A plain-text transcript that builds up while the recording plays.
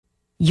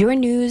Your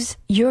news,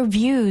 your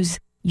views,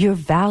 your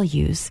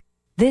values.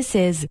 This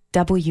is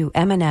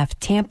WMNF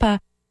Tampa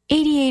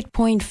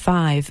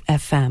 88.5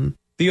 FM.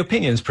 The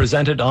opinions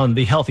presented on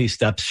the Healthy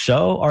Steps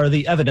show are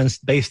the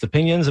evidence-based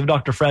opinions of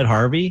Dr. Fred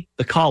Harvey,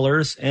 the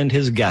callers, and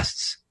his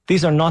guests.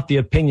 These are not the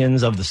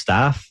opinions of the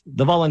staff,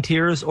 the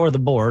volunteers, or the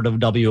board of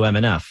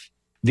WMNF.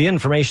 The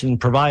information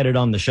provided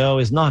on the show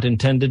is not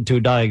intended to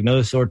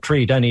diagnose or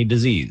treat any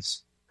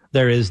disease.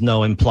 There is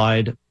no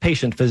implied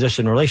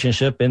patient-physician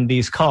relationship in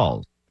these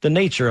calls. The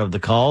nature of the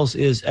calls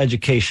is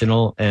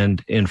educational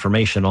and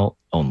informational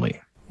only.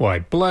 Why,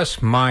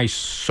 bless my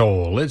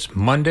soul. It's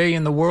Monday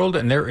in the world,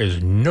 and there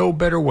is no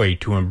better way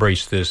to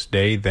embrace this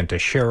day than to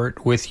share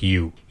it with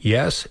you.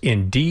 Yes,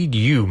 indeed,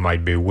 you, my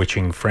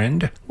bewitching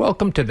friend.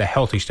 Welcome to the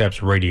Healthy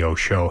Steps radio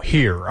show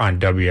here on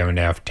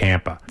WMNF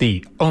Tampa,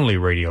 the only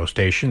radio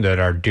station that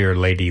our dear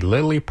Lady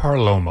Lily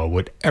Parloma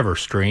would ever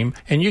stream,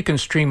 and you can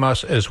stream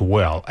us as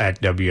well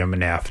at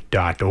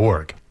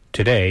WMNF.org.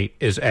 Today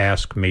is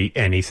Ask Me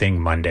Anything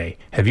Monday.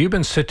 Have you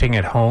been sitting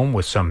at home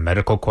with some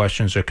medical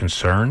questions or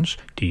concerns?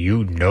 Do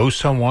you know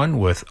someone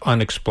with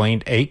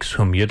unexplained aches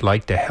whom you'd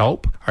like to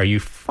help? Are you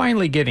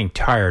finally getting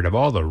tired of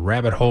all the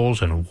rabbit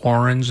holes and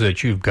warrens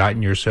that you've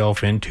gotten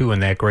yourself into in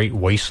that great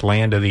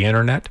wasteland of the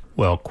internet?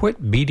 Well,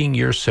 quit beating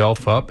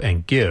yourself up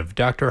and give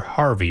Dr.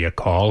 Harvey a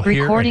call.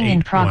 Recording here at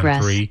in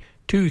progress.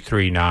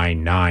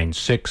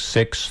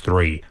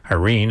 239-9663.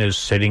 Irene is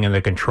sitting in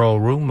the control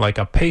room like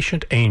a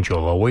patient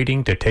angel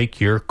awaiting to take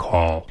your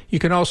call. You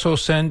can also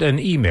send an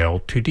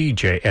email to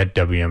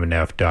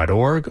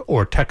dj@wmnf.org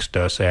or text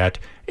us at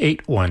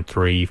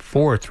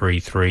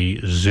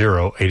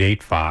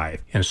 813-433-0885.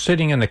 And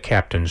sitting in the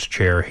captain's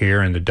chair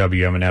here in the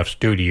WMNF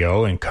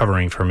studio and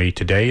covering for me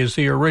today is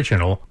the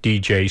original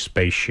DJ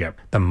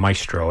Spaceship, the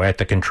maestro at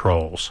the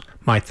controls.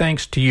 My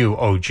thanks to you,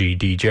 OG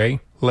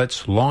DJ.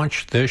 Let's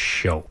launch this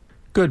show.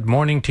 Good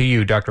morning to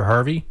you, Dr.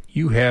 Harvey.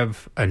 You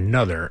have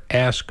another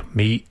Ask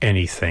Me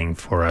Anything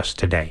for us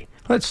today.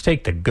 Let's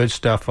take the good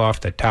stuff off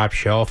the top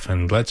shelf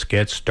and let's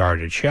get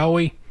started, shall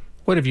we?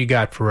 What have you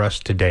got for us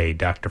today,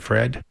 Dr.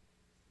 Fred?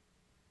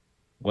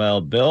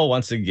 Well, Bill,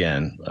 once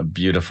again, a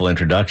beautiful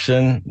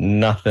introduction.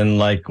 Nothing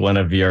like one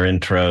of your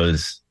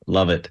intros.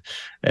 Love it.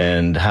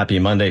 And happy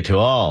Monday to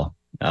all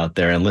out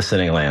there in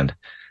listening land.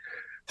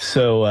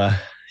 So,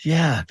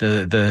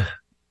 the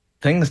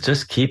things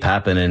just keep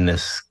happening in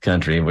this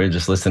country. We're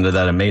just listening to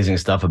that amazing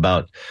stuff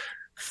about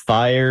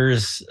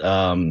fires.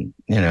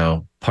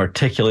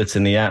 Particulates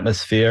in the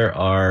atmosphere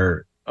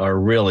are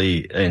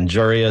really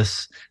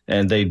injurious,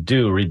 and they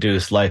do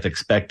reduce life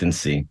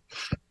expectancy.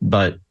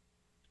 But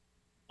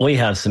we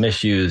have some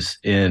issues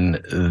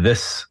in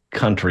this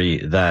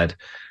country that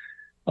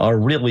are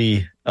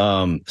really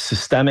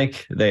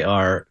systemic. They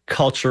are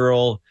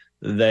cultural.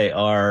 They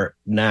are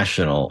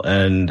national.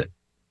 And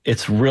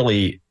it's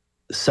really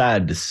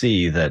sad to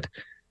see that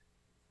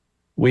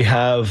we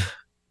have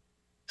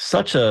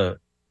such a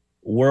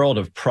world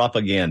of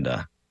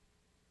propaganda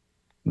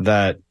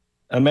that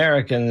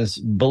Americans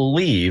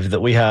believe that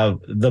we have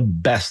the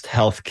best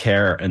health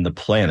care in the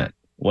planet,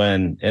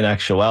 when in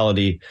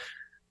actuality,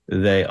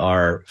 they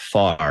are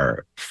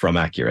far from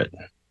accurate.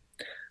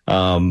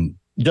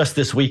 Just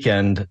this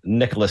weekend,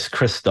 Nicholas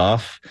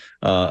Kristof,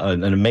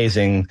 an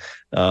amazing,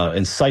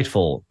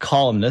 insightful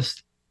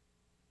columnist,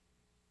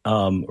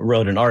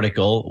 wrote an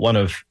article, one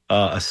of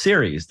a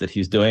series that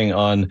he's doing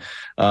on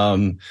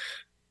the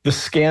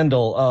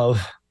scandal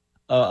of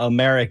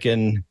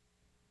American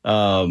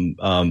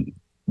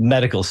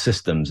medical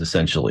systems,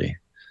 essentially.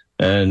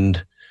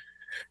 And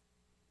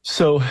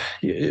so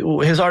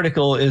his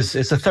article it's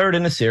a third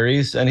in a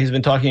series, and he's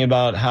been talking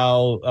about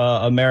how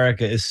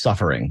America is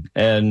suffering.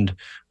 And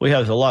we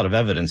have a lot of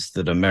evidence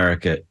that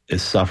America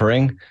is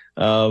suffering.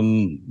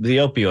 The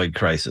opioid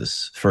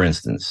crisis, for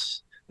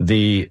instance,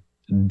 the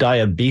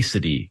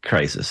diabesity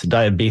crisis.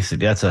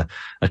 Diabesity, that's a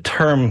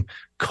term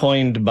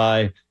coined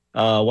by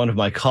one of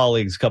my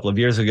colleagues a couple of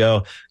years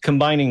ago,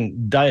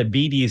 combining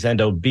diabetes and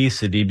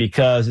obesity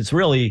because it's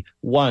really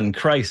one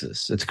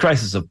crisis. It's a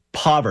crisis of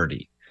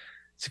poverty.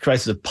 It's a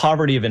crisis of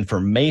poverty of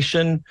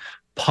information,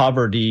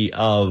 poverty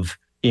of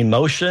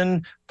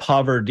emotion,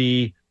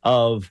 poverty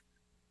of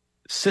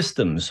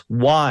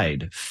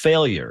systems-wide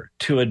failure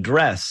to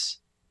address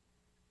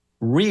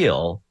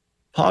real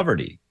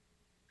poverty.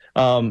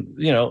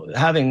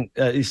 Having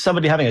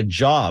somebody having a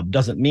job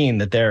doesn't mean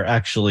that they're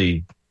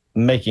actually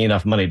making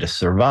enough money to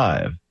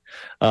survive.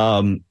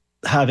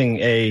 Having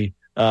a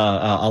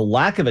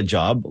lack of a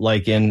job,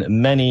 like in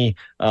many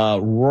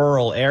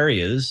rural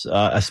areas,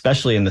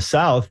 especially in the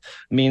South,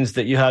 means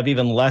that you have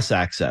even less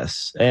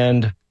access.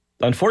 And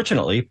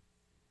unfortunately,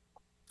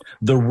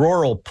 the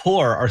rural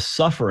poor are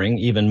suffering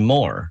even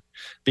more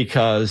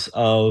because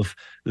of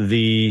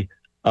the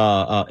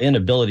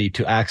inability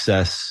to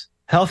access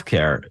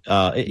healthcare.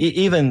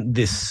 Even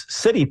this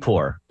city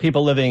poor,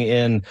 people living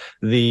in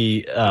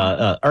the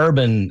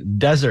urban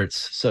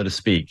deserts, so to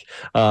speak,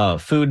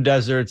 food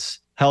deserts,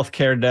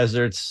 healthcare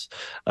deserts.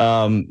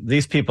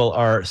 These people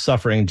are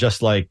suffering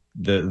just like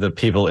the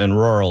people in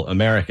rural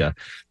America.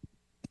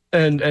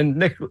 And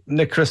Nick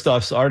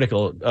Kristoff's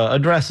article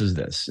addresses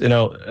this.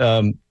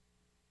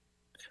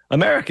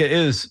 America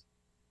is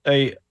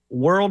a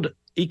world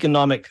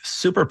economic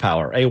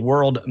superpower, a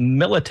world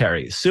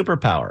military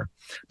superpower.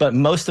 But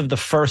most of the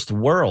first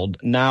world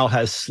now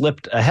has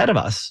slipped ahead of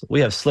us.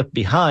 We have slipped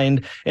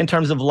behind in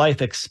terms of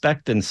life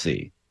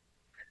expectancy.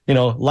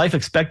 Life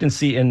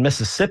expectancy in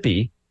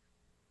Mississippi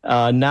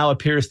now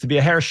appears to be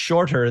a hair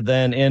shorter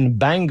than in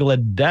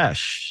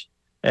Bangladesh.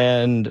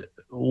 And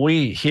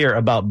we hear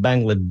about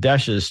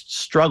Bangladesh's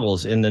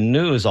struggles in the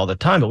news all the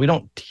time, but we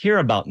don't hear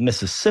about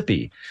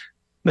Mississippi.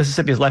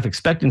 Mississippi's life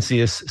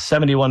expectancy is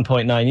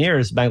 71.9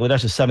 years.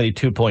 Bangladesh is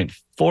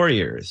 72.4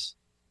 years.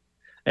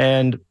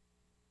 And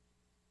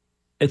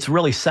it's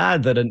really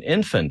sad that an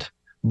infant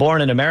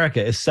born in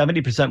America is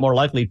 70% more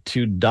likely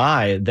to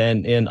die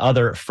than in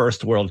other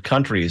first world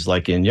countries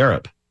like in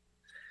Europe.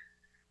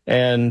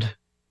 And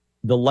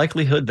the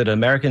likelihood that an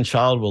American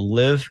child will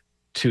live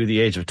to the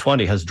age of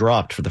 20 has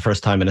dropped for the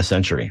first time in a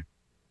century.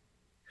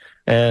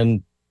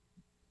 And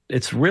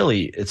it's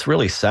really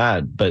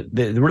sad, but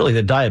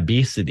the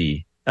diabetes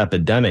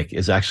epidemic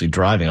is actually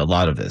driving a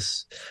lot of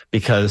this,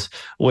 because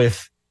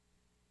with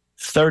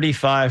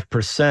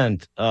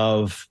 35%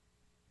 of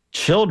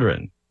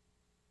children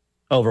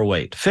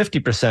overweight,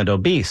 50%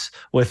 obese,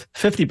 with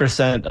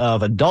 50%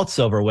 of adults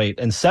overweight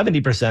and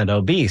 70%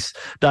 obese,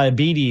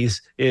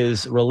 diabetes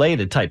is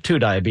related, type 2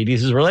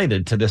 diabetes is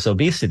related to this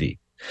obesity.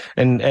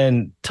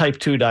 And type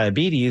 2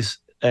 diabetes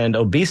and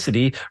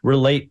obesity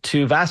relate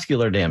to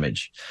vascular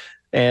damage.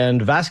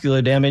 And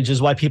vascular damage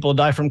is why people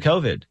die from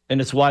COVID,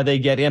 and it's why they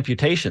get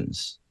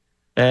amputations.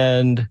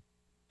 And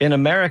in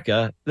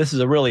America, this is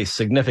a really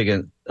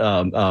significant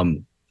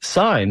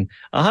sign.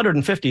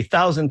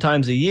 150,000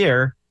 times a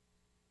year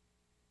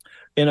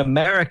in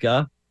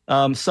America,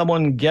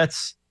 someone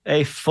gets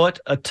a foot,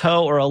 a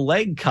toe, or a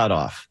leg cut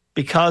off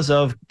because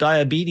of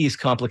diabetes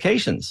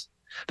complications.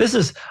 This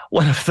is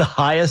one of the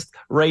highest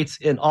rates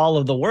in all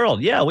of the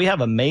world. Yeah, we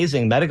have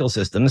amazing medical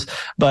systems,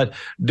 but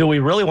do we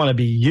really want to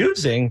be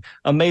using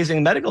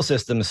amazing medical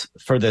systems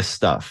for this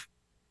stuff?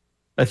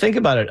 I think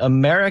about it.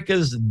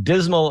 America's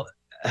dismal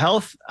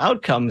health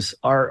outcomes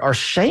are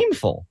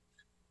shameful.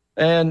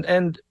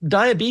 And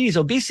diabetes,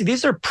 obesity,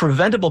 these are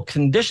preventable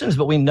conditions,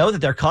 but we know that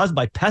they're caused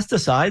by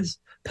pesticides.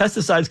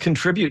 Pesticides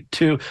contribute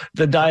to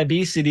the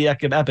diabetes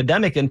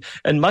epidemic,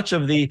 and much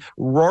of the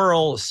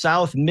rural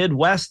South,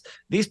 Midwest,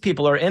 these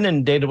people are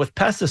inundated with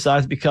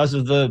pesticides because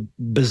of the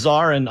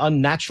bizarre and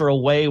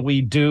unnatural way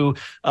we do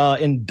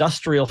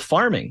industrial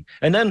farming.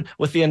 And then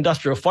with the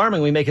industrial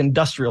farming, we make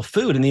industrial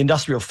food, and the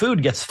industrial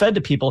food gets fed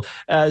to people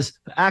as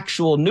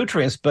actual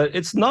nutrients, but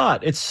it's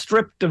not. It's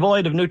stripped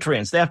devoid of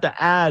nutrients. They have to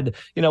add,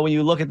 when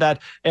you look at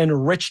that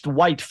enriched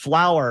white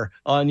flour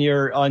on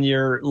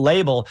your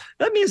label,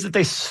 that means that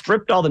they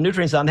stripped all the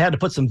nutrients out and had to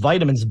put some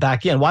vitamins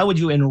back in. Why would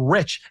you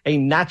enrich a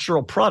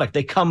natural product?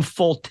 They come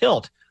full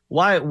tilt.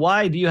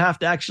 Why do you have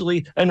to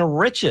actually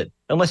enrich it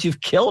unless you've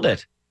killed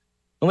it?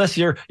 Unless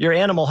your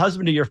animal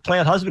husbandry, your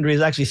plant husbandry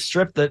is actually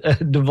stripped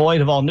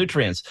devoid of all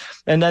nutrients.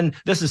 And then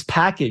this is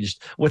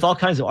packaged with all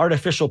kinds of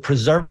artificial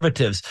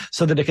preservatives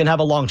so that it can have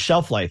a long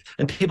shelf life.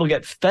 And people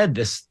get fed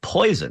this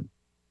poison.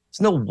 It's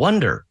no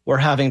wonder we're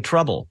having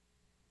trouble.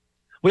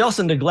 We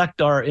also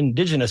neglect our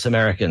indigenous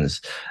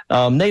Americans.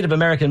 Native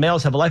American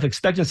males have a life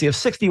expectancy of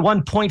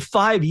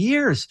 61.5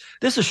 years.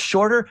 This is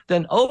shorter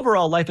than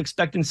overall life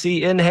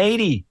expectancy in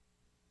Haiti.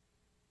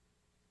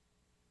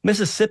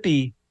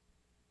 Mississippi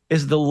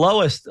is the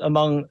lowest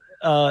among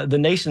the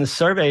nations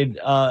surveyed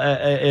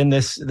in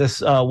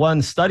this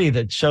one study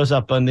that shows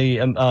up on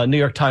the New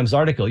York Times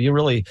article. We're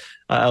going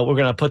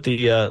to put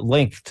the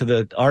link to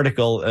the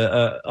article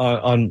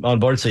on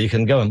board so you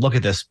can go and look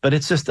at this. But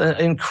it's just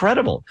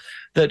incredible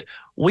that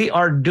we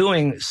are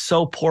doing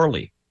so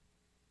poorly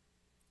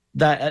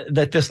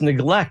that this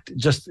neglect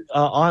just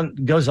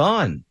goes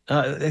on.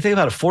 Think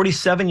about a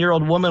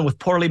 47-year-old woman with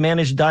poorly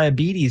managed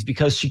diabetes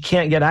because she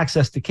can't get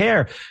access to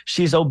care.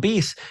 She's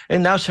obese,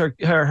 and now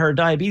her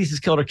diabetes has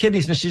killed her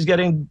kidneys, and she's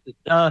getting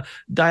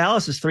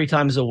dialysis 3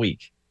 times a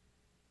week.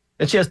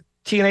 And she has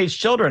teenage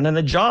children and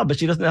a job, but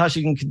she doesn't know how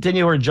she can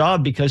continue her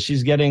job because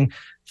she's getting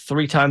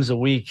 3 times a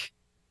week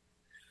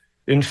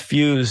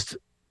infused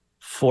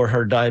for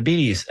her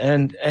diabetes.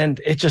 And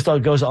it just all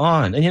goes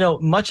on. And,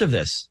 much of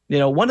this,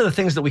 one of the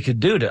things that we could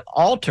do to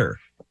alter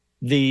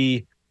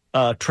the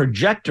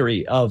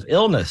trajectory of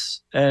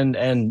illness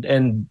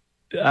and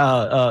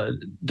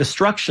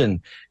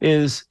destruction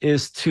is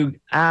to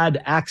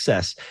add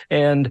access.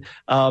 And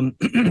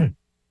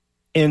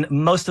in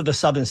most of the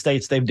southern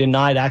states, they've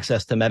denied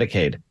access to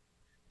Medicaid.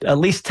 At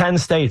least 10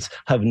 states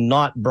have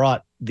not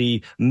brought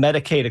the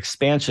Medicaid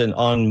expansion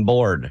on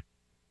board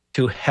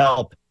to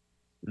help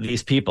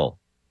these people.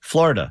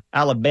 Florida,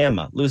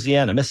 Alabama,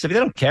 Louisiana, Mississippi, they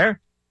don't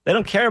care. They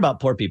don't care about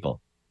poor people.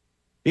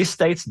 These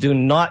states do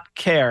not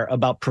care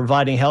about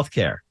providing health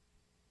care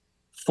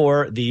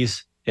for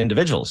these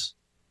individuals.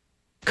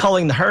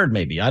 Culling the herd,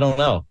 maybe. I don't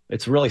know.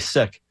 It's really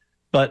sick.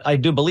 But I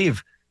do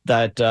believe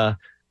that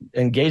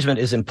engagement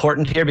is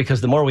important here,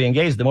 because the more we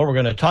engage, the more we're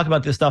going to talk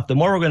about this stuff, the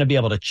more we're going to be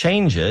able to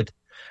change it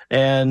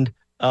and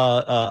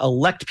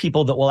elect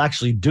people that will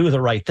actually do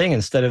the right thing,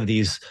 instead of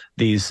these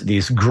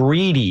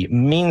greedy,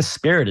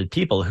 mean-spirited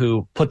people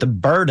who put the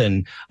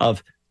burden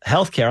of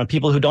healthcare on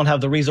people who don't have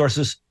the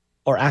resources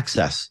or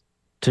access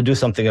to do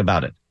something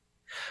about it.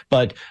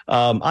 But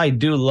I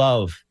do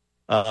love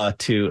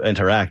to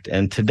interact.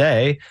 And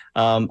today,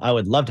 I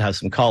would love to have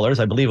some callers.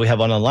 I believe we have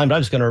one online, but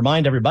I'm just going to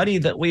remind everybody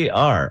that we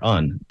are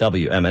on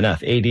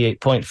WMNF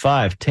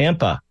 88.5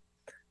 Tampa,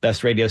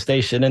 best radio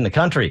station in the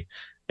country.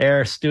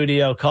 Air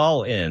studio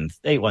call in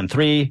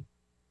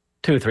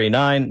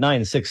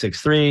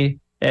 813-239-9663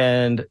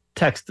 and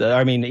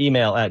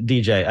email at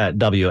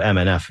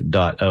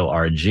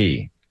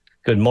dj@wmnf.org.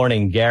 Good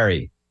morning,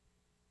 Gary.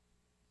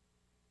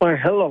 Well,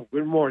 hello.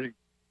 Good morning.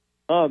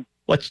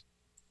 What's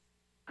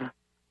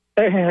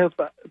I have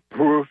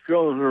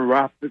peripheral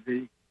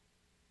neuropathy,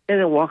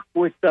 and I walk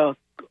with the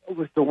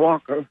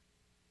walker.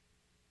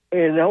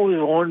 And I was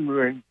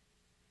wondering,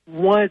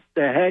 what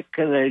the heck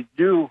can I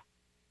do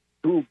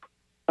to?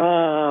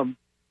 I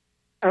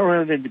don't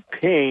have any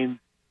pain,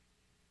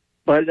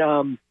 but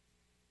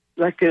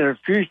like in the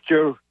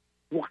future,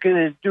 what can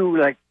I do,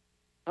 like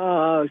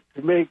to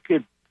make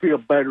it feel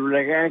better,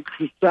 like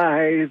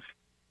exercise,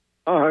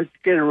 to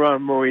get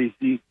around more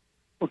easy?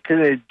 What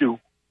can I do?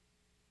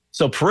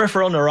 So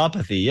peripheral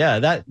neuropathy,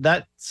 yeah,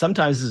 that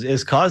sometimes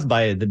is caused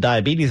by the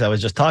diabetes I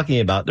was just talking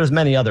about. There's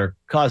many other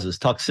causes.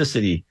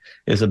 Toxicity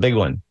is a big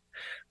one.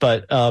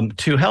 But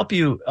to help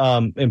you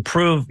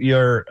improve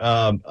your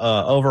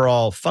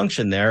overall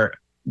function there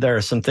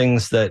are some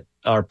things that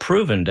are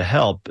proven to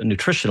help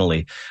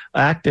nutritionally.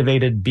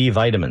 Activated B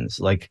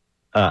vitamins, like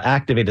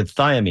activated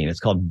thiamine.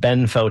 It's called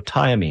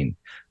benfotiamine,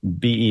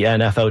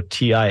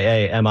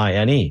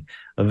 benfotiamine,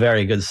 a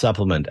very good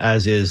supplement,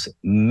 as is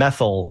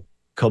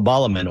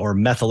methylcobalamin or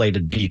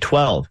methylated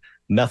B12,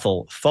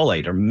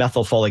 methylfolate or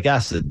methylfolic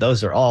acid.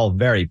 Those are all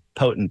very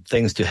potent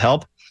things to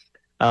help.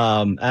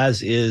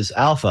 As is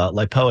alpha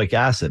lipoic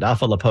acid.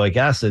 Alpha lipoic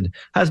acid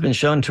has been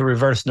shown to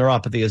reverse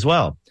neuropathy as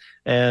well.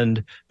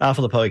 And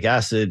alpha lipoic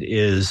acid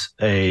is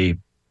a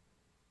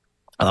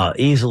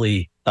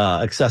easily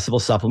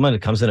accessible supplement.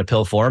 It comes in a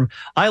pill form.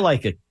 I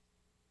like a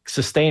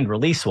sustained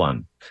release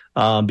one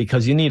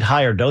because you need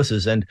higher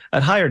doses. And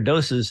at higher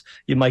doses,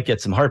 you might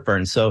get some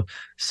heartburn. So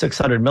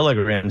 600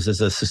 milligrams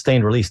is a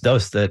sustained release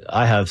dose that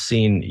I have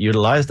seen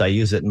utilized. I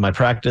use it in my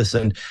practice,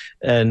 and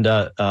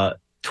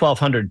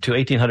 1,200 to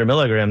 1,800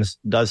 milligrams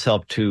does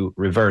help to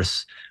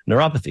reverse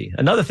neuropathy.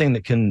 Another thing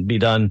that can be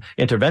done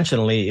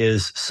interventionally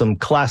is some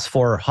class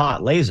 4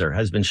 hot laser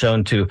has been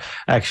shown to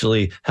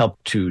actually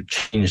help to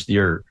change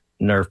your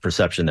nerve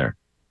perception there.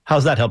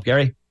 How's that help,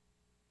 Gary?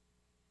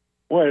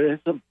 Well,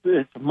 it's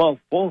a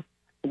mouthful.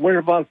 What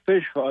about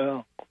fish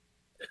oil?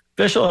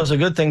 Fish oil is a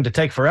good thing to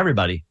take for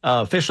everybody.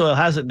 Fish oil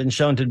hasn't been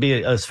shown to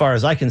be, as far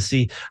as I can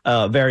see,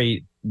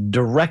 very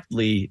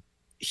directly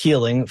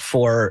healing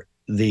for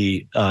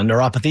the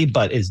neuropathy,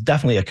 but it's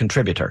definitely a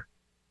contributor.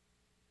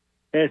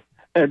 And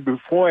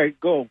before I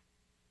go,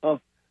 do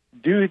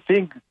you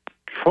think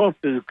Trump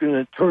is going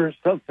to turn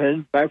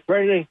something by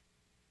Friday?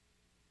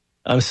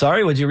 I'm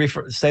sorry, would you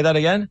say that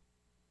again?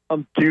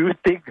 Do you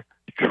think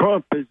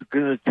Trump is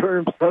going to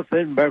turn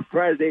something by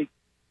Friday?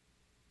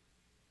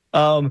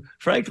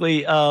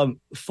 Frankly,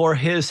 for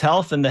his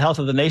health and the health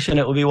of the nation,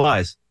 it would be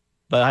wise.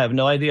 But I have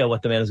no idea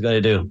what the man is going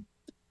to do.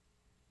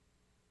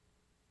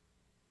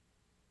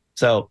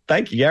 So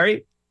thank you,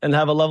 Gary, and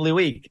have a lovely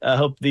week. I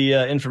hope the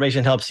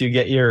information helps you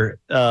get your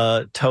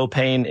toe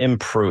pain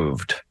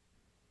improved.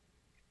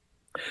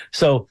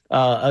 So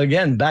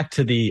again, back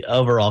to the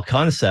overall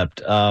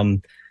concept.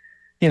 Walter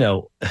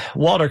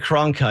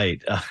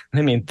Cronkite.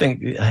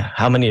 Think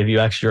how many of you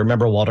actually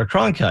remember Walter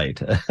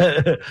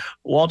Cronkite?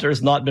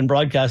 Walter's not been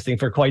broadcasting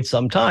for quite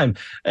some time,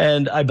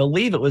 and I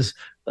believe it was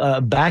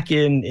back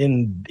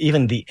in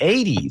even the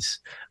 80s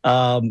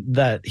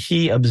that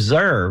he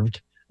observed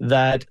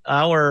that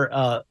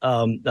our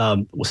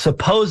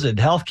supposed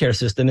healthcare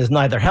system is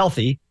neither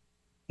healthy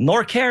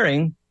nor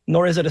caring,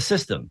 nor is it a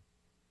system.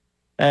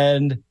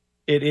 And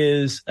it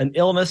is an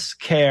illness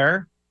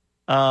care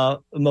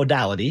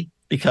modality,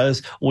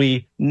 because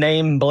we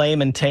name,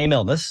 blame, and tame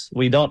illness.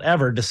 We don't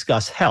ever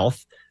discuss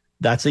health.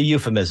 That's a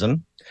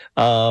euphemism.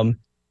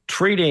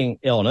 Treating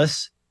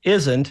illness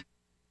isn't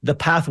the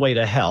pathway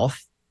to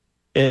health.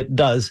 It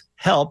does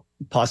help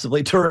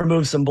possibly to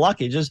remove some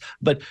blockages,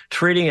 but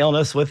treating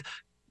illness with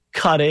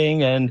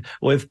cutting and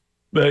with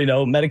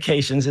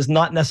medications is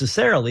not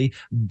necessarily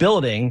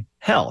building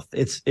health.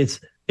 It's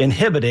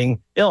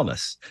inhibiting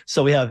illness.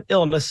 So we have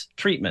illness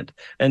treatment.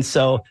 And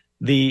so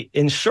the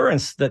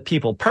insurance that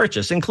people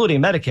purchase,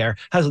 including Medicare,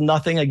 has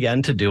nothing,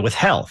 again, to do with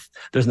health.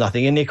 There's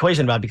nothing in the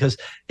equation about it, because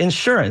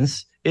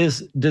insurance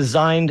is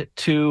designed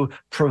to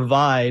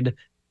provide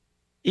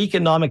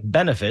economic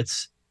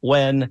benefits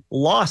when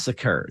loss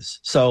occurs.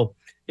 So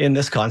in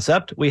this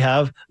concept, we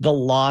have the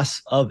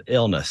loss of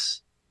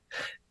illness.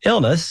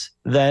 Illness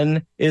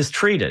then is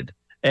treated,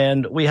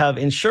 and we have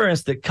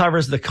insurance that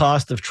covers the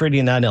cost of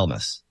treating that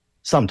illness.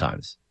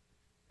 sometimes,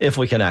 if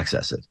we can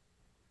access it.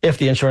 If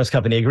the insurance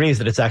company agrees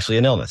that it's actually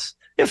an illness.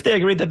 If they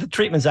agree that the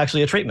treatment's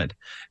actually a treatment.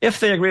 If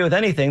they agree with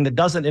anything that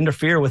doesn't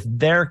interfere with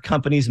their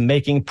company's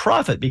making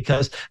profit,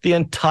 because the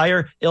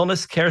entire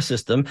illness care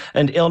system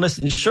and illness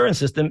insurance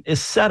system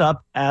is set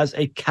up as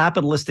a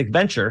capitalistic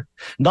venture,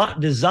 not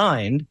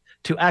designed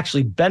to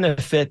actually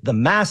benefit the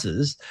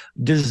masses,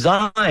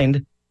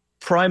 designed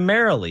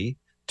primarily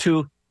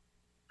to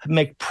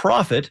make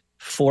profit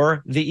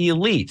for the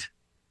elite,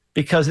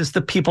 because it's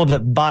the people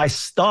that buy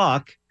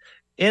stock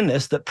in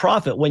this that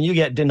profit when you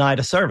get denied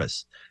a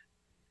service.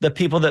 The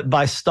people that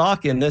buy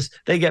stock in this,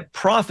 they get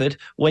profit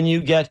when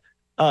you get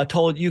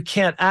told you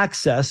can't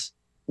access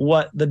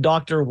what the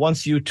doctor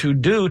wants you to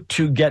do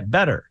to get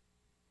better.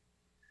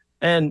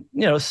 And,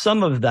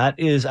 some of that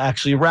is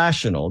actually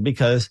rational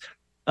because,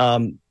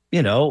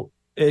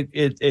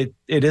 it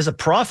is a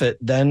profit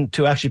then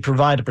to actually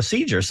provide a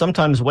procedure.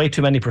 Sometimes way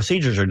too many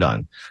procedures are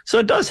done. So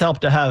it does help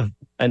to have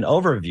an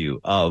overview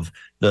of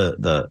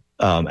the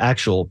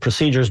actual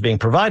procedures being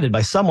provided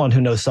by someone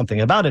who knows something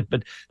about it.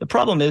 But the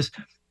problem is,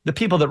 the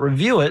people that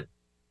review it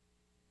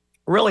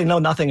really know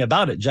nothing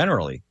about it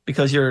generally,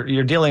 because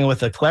you're dealing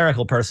with a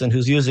clerical person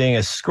who's using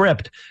a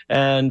script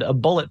and a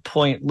bullet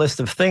point list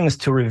of things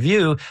to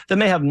review that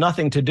may have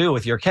nothing to do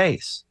with your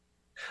case.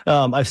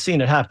 I've seen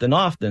it happen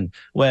often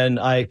when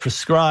I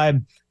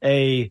prescribe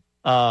a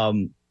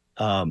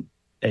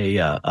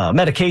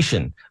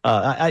medication.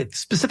 I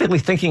specifically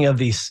thinking of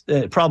the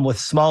problem with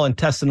small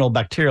intestinal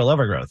bacterial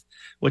overgrowth,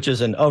 which is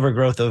an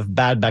overgrowth of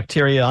bad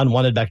bacteria,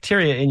 unwanted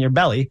bacteria in your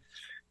belly.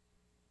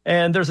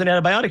 And there's an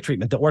antibiotic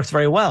treatment that works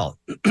very well.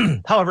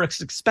 However,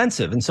 it's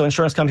expensive. And so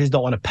insurance companies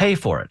don't want to pay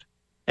for it.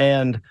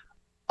 And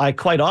I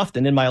quite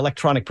often in my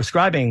electronic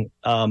prescribing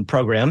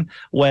program,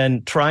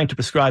 when trying to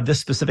prescribe this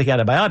specific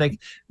antibiotic,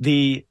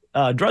 the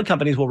drug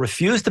companies will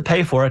refuse to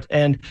pay for it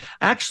and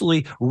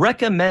actually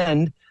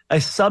recommend a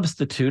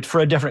substitute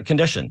for a different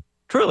condition.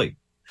 Truly.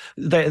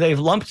 They've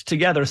lumped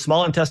together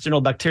small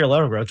intestinal bacterial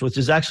overgrowth, which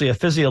is actually a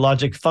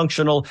physiologic,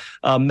 functional,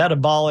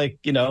 metabolic,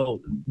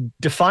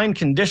 defined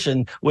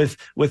condition with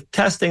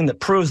testing that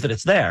proves that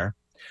it's there.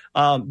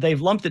 They've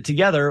lumped it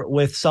together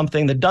with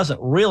something that doesn't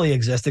really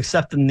exist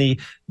except in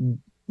the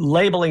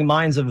labeling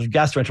minds of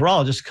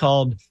gastroenterologists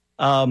called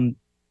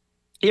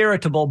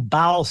irritable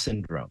bowel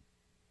syndrome.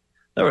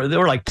 There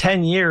were like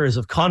 10 years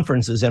of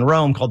conferences in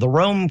Rome called the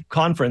Rome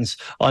Conference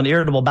on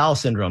Irritable Bowel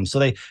Syndrome.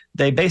 So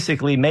they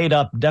basically made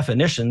up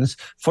definitions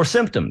for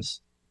symptoms.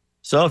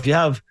 So if you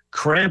have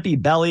crampy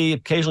belly,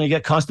 occasionally you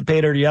get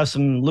constipated, or you have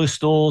some loose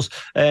stools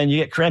and you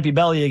get crampy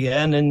belly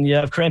again, and you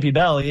have crampy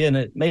belly, and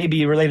it may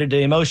be related to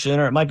emotion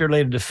or it might be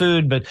related to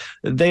food, but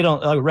they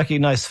don't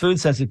recognize food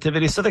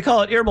sensitivity. So they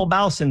call it irritable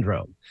bowel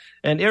syndrome.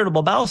 And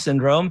irritable bowel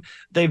syndrome,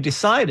 they've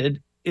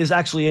decided, is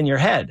actually in your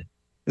head.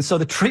 And so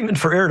the treatment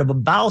for irritable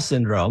bowel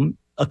syndrome,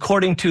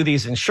 according to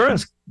these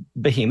insurance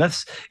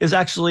behemoths, is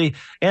actually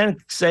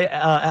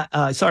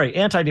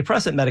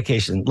antidepressant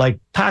medication like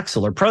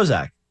Paxil or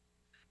Prozac.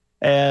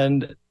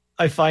 And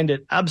I find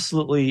it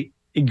absolutely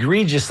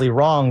egregiously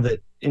wrong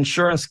that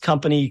insurance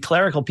company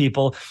clerical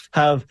people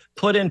have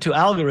put into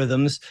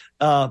algorithms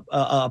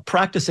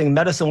practicing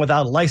medicine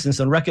without a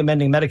license and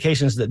recommending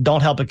medications that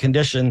don't help a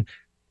condition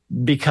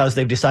because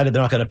they've decided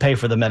they're not going to pay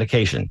for the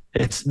medication.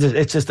 It's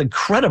just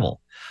incredible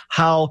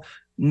how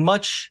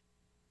much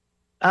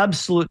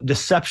absolute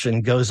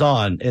deception goes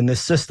on in this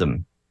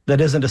system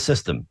that isn't a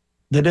system,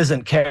 that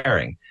isn't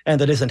caring, and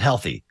that isn't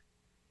healthy.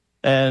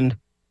 And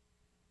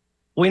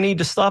we need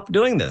to stop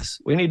doing this.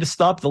 We need to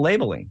stop the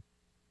labeling.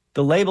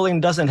 The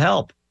labeling doesn't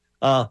help.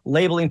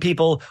 Labeling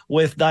people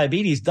with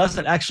diabetes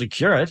doesn't actually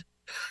cure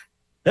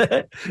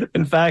it.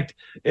 In fact,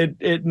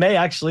 it may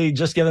actually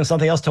just give them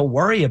something else to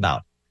worry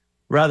about,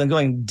 rather than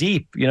going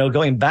deep,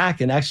 going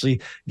back and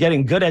actually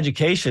getting good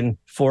education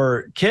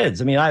for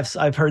kids. I mean,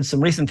 I've heard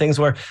some recent things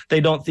where they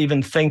don't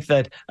even think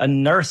that a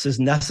nurse is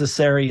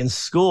necessary in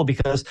school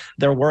because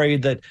they're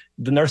worried that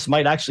the nurse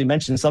might actually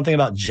mention something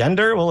about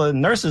gender. Well, a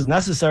nurse is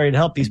necessary to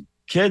help these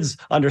kids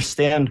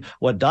understand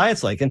what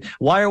diet's like. And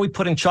why are we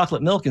putting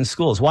chocolate milk in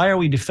schools? Why are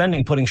we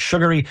defending putting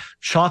sugary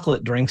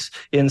chocolate drinks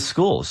in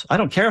schools? I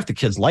don't care if the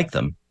kids like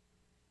them.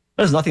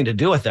 It has nothing to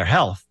do with their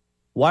health.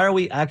 Why are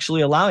we actually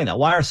allowing that?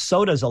 Why are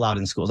sodas allowed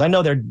in schools? I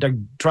know they're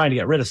trying to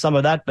get rid of some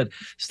of that, but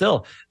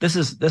still, this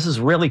is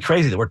really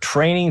crazy that we're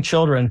training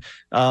children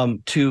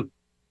to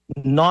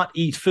not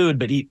eat food,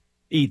 but eat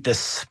this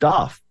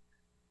stuff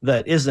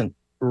that isn't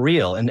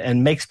real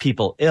and makes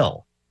people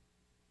ill.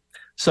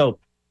 So,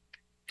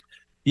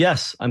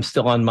 yes, I'm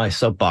still on my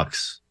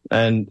soapbox.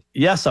 And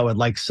yes, I would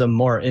like some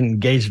more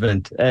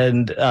engagement.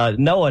 And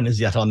no one is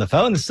yet on the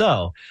phone,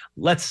 so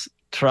let's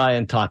try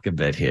and talk a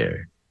bit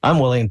here. I'm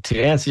willing to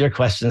answer your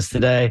questions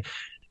today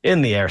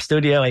in the air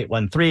studio,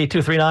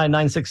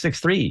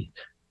 813-239-9663.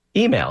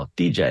 Email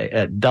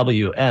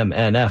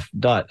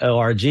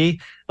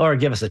dj@wmnf.org or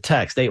give us a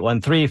text,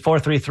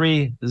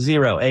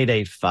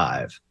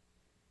 813-433-0885.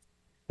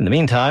 In the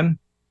meantime,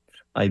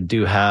 I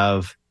do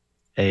have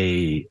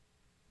a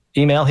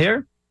email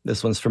here.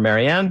 This one's from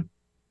Marianne.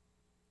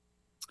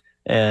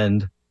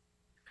 And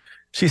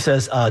she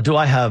says, do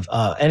I have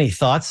any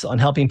thoughts on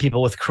helping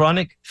people with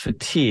chronic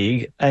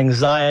fatigue,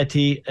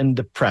 anxiety, and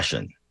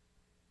depression?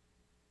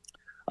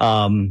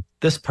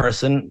 This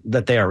person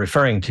that they are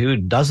referring to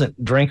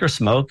doesn't drink or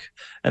smoke,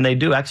 and they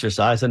do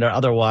exercise, and they're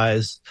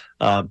otherwise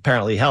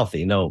apparently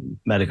healthy, no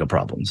medical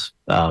problems,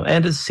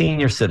 and is a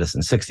senior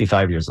citizen,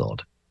 65 years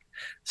old.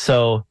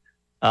 So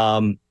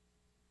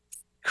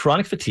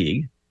chronic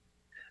fatigue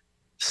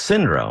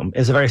syndrome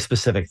is a very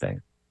specific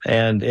thing.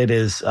 And it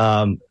is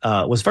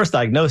was first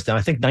diagnosed in,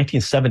 I think,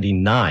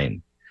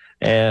 1979.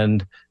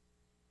 And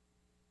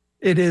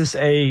it is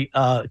a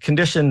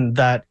condition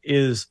that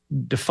is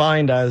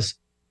defined as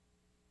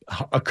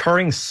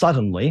occurring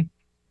suddenly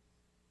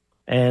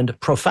and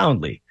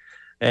profoundly.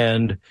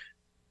 And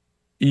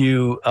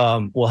you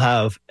will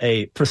have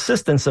a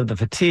persistence of the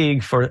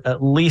fatigue for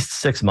at least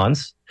 6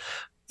 months.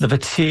 The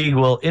fatigue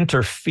will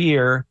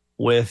interfere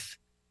with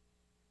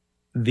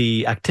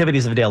the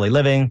activities of daily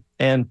living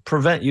and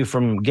prevent you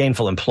from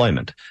gainful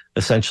employment,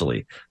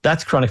 essentially.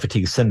 That's chronic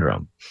fatigue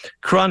syndrome.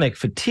 Chronic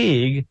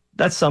fatigue,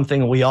 that's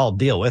something we all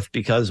deal with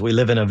because we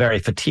live in a very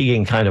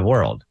fatiguing kind of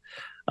world.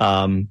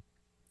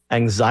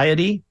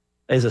 Anxiety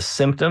is a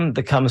symptom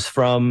that comes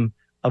from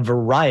a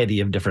variety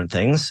of different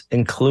things,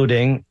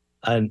 including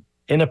an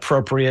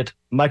inappropriate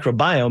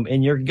microbiome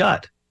in your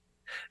gut.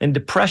 And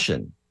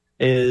depression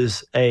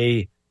is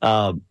a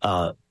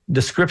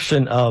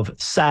description of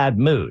sad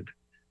mood.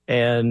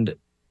 And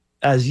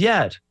as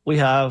yet, we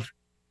have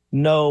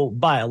no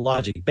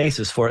biologic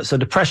basis for it. So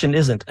depression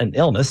isn't an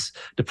illness.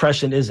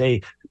 Depression is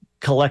a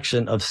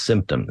collection of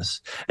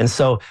symptoms. And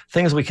so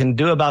things we can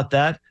do about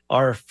that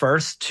are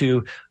first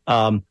to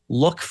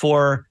look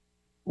for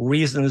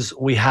reasons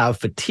we have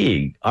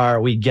fatigue.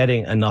 Are we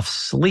getting enough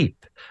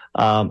sleep?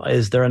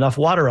 Is there enough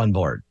water on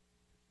board?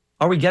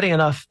 Are we getting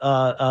enough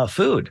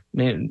food? I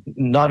mean,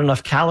 not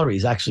enough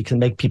calories actually can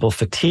make people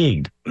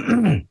fatigued.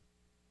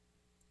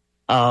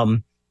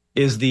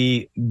 Is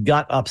the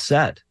gut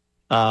upset?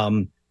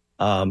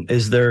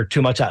 Is there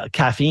too much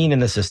caffeine in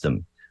the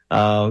system?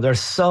 There's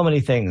so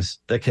many things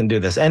that can do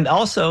this. And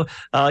also,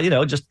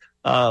 just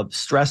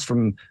stress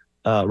from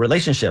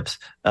relationships.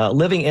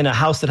 Living in a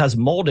house that has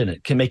mold in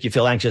it can make you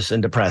feel anxious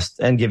and depressed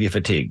and give you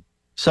fatigue.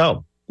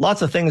 So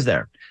lots of things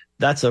there.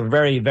 That's a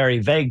very, very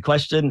vague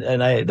question,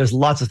 and there's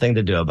lots of things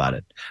to do about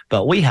it.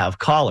 But we have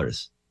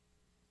callers.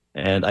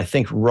 And I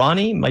think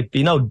Ronnie might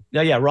be,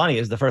 Ronnie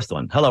is the first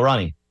one. Hello,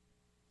 Ronnie.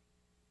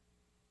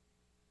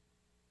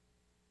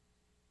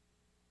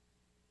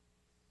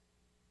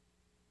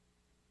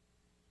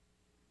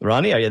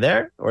 Ronnie, are you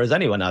there? Or is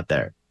anyone out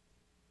there?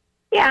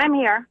 Yeah, I'm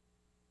here.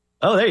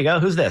 Oh, there you go.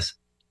 Who's this?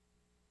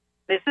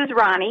 This is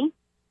Ronnie.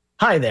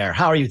 Hi there.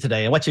 How are you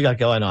today? And what you got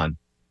going on?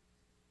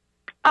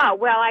 Oh,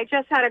 well, I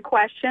just had a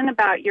question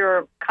about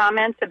your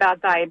comments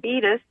about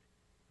diabetes.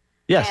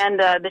 Yes. And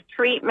the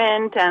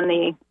treatment and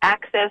the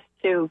access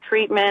to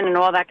treatment and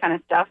all that kind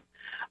of stuff.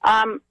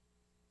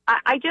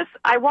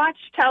 I watch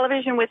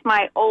television with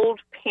my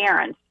old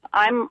parents.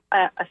 I'm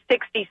a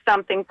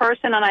 60-something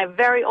person, and I have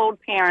very old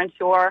parents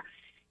who are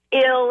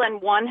ill,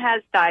 and one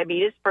has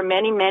diabetes for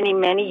many, many,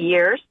 many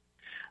years.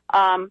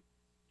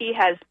 He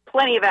has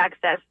plenty of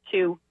access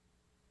to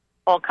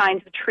all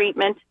kinds of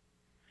treatment,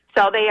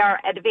 so they are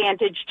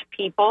advantaged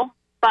people.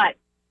 But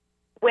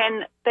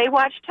when they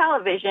watch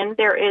television,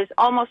 there is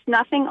almost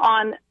nothing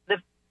on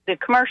the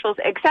commercials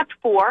except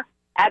for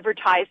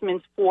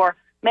advertisements for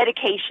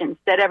medications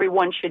that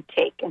everyone should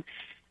take and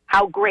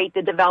how great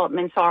the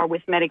developments are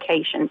with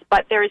medications.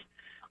 But there's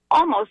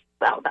almost,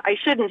 well, I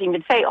shouldn't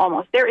even say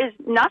almost, there is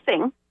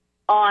nothing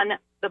on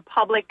the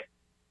public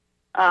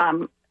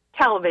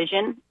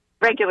television,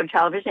 regular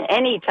television,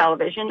 any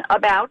television,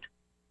 about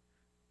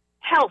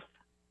health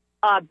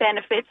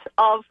benefits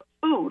of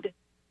food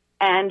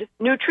and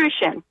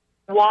nutrition.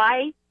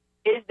 Why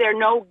is there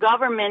no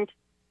government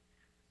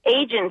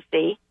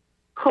agency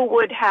who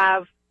would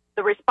have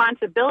the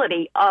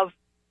responsibility of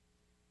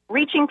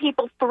reaching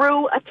people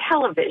through a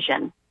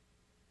television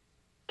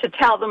to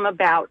tell them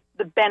about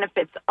the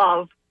benefits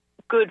of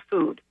good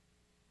food?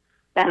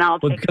 Then I'll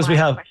take because we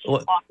have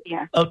off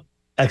here. Oh,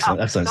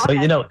 excellent.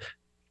 So,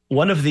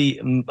 one of the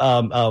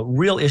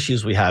real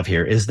issues we have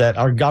here is that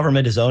our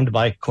government is owned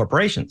by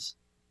corporations.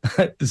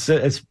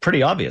 It's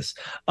pretty obvious.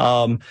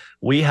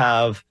 We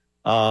have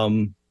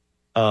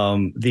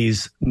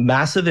these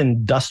massive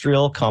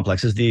industrial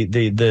complexes.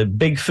 The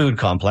big food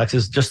complex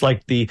is just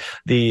like the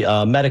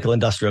medical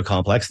industrial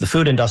complex. The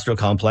food industrial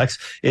complex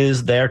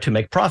is there to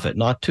make profit,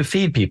 not to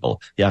feed people.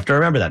 You have to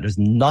remember that. There's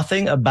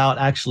nothing about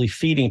actually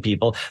feeding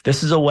people.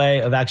 This is a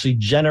way of actually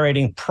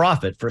generating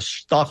profit for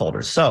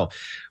stockholders. So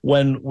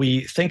when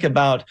we think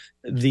about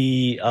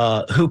the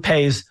who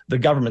pays the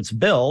government's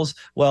bills,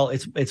 well,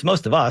 it's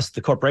most of us. The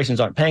corporations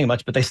aren't paying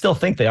much, but they still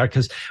think they are,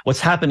 because what's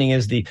happening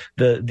is the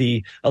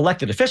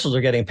elected officials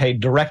are getting paid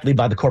directly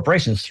by the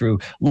corporations through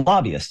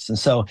lobbyists, and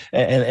so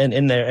and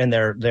in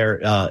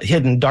their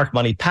hidden dark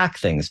money PAC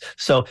things.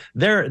 So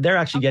they're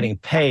actually getting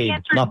paid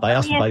not by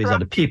us, but by these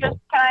other people.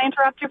 Can I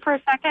interrupt you for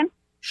a second?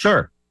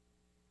 Sure.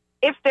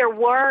 if there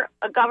were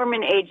a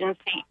government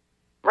agency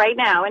right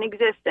now in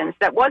existence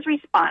that was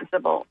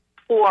responsible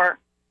for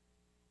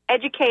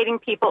educating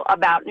people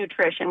about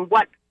nutrition,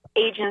 what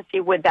agency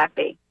would that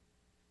be?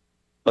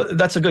 Well,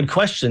 that's a good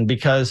question,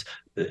 because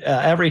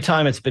every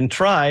time it's been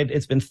tried,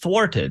 it's been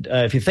thwarted.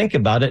 If you think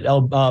about it,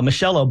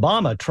 Michelle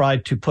Obama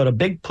tried to put a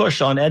big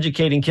push on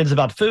educating kids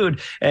about food,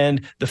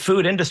 and the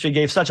food industry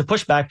gave such a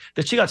pushback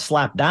that she got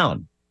slapped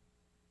down.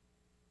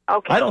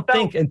 Okay. I don't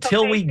think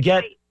until we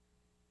get,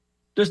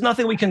 there's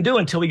nothing we can do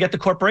until we get the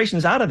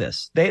corporations out of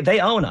this.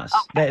 They own us.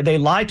 Okay. They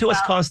lie to us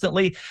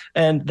constantly,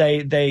 and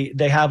they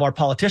have our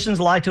politicians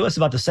lie to us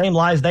about the same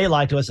lies they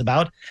lie to us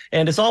about,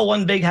 and it's all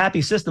one big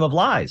happy system of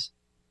lies.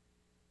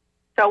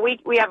 So we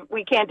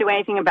can't do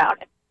anything about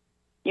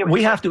it.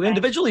 We have to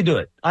individually do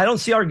it. I don't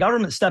see our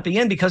government stepping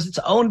in because it's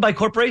owned by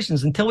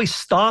corporations. Until we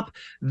stop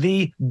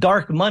the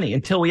dark money,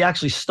 until we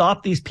actually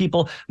stop these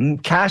people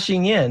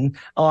cashing in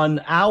on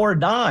our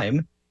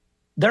dime,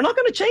 they're not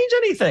going to change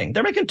anything.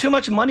 They're making too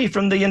much money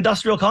from the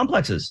industrial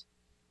complexes.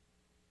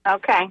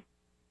 Okay.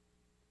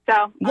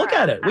 So look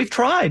at it. We've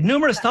tried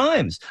numerous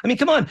times. I mean,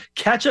 come on.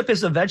 Ketchup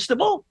is a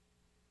vegetable.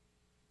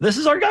 This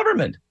is our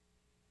government.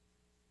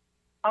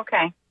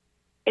 Okay.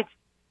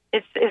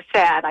 It's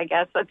sad, I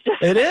guess. It's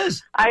just, it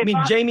is. I mean,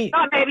 Jamie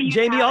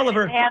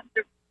Oliver.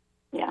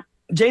 Yeah.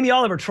 Jamie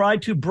Oliver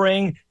tried to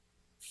bring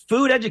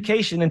food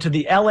education into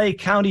the LA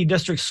County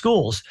District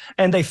schools,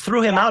 and they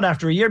threw him out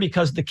after a year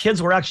because the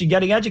kids were actually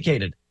getting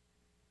educated.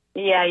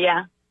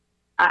 Yeah.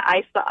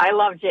 I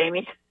love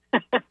Jamie.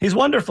 He's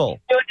wonderful.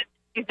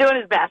 He's doing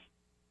his best.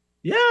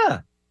 Yeah.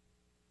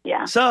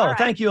 So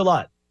thank you a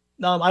lot.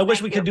 I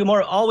wish we could do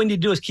more. All we need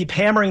to do is keep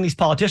hammering these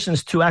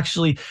politicians to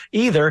actually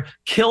either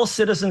kill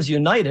Citizens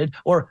United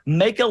or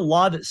make a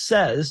law that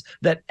says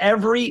that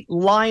every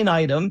line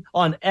item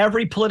on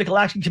every political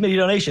action committee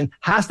donation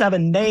has to have a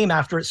name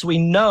after it, so we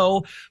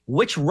know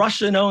which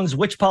Russian owns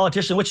which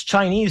politician, which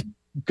Chinese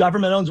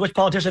government owns which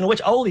politician, and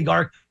which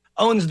oligarch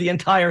owns the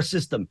entire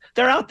system.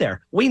 They're out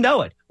there. We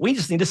know it. We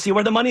just need to see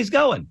where the money's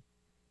going.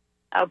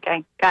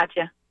 Okay.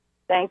 Gotcha.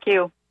 Thank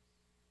you.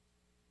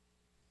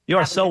 You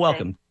are so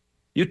welcome.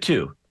 You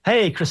too.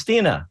 Hey,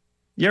 Christina,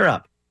 you're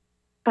up.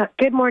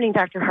 Good morning,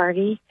 Dr.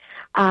 Harvey.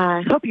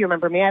 I hope you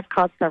remember me. I've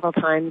called several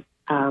times.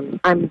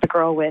 I'm the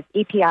girl with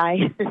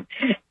EPI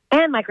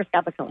and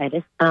microscopic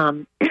colitis.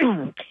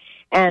 And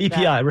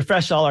EPI,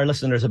 refresh all our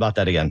listeners about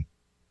that again.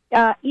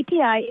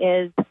 EPI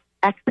is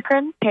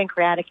exocrine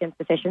pancreatic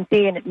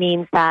insufficiency, and it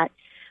means that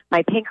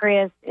my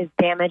pancreas is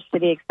damaged to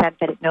the extent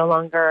that it no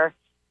longer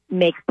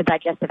makes the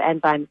digestive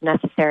enzymes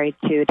necessary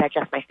to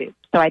digest my food.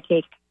 So I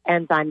take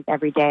enzymes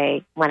every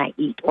day when I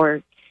eat,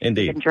 or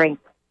even drink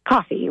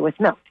coffee with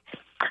milk.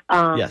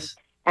 Yes.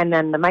 And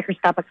then the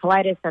microscopic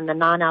colitis and the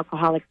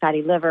non-alcoholic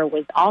fatty liver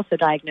was also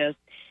diagnosed.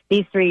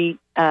 These three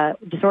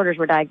disorders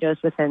were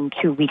diagnosed within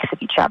 2 weeks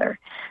of each other.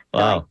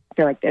 So wow. I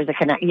feel like there's a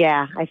connection.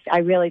 Yeah, I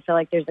really feel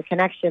like there's a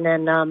connection.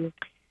 And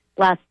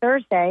last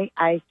Thursday,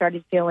 I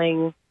started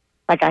feeling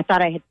like I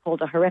thought I had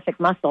pulled a horrific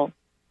muscle.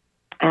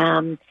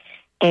 And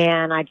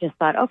I just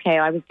thought, okay,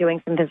 I was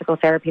doing some physical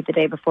therapy the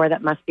day before.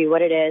 That must be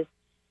what it is.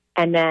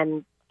 And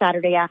then late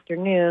Saturday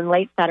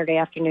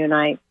afternoon,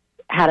 I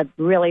had a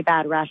really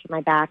bad rash on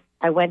my back.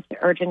 I went to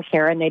urgent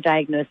care, and they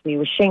diagnosed me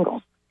with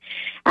shingles.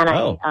 And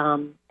so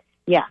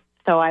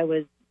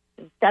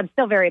I'm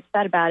still very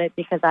upset about it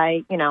because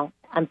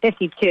I'm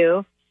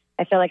 52.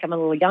 I feel like I'm a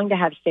little young to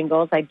have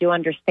shingles. I do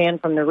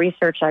understand from the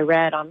research I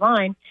read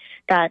online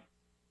that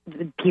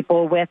the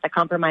people with a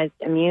compromised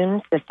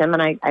immune system,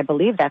 and I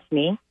believe that's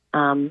me.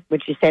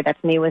 Would you say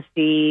that's me with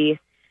the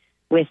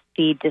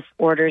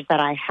disorders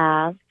that I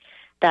have?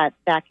 That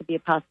could be a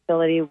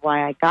possibility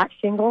why I got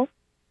shingles.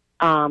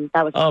 That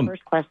was the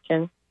first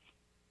question.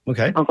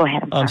 Okay. Oh, go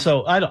ahead.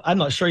 So I'm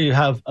not sure you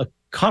have a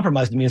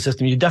compromised immune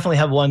system. You definitely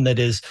have one that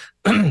is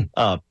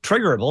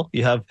triggerable.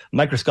 You have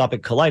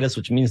microscopic colitis,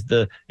 which means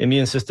the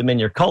immune system in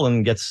your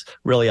colon gets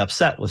really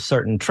upset with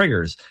certain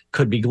triggers.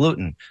 Could be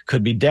gluten,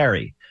 could be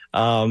dairy.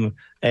 And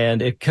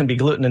it can be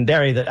gluten and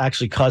dairy that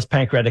actually cause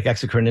pancreatic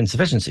exocrine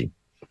insufficiency.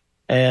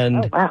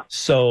 And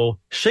so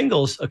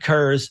shingles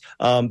occurs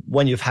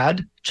when you've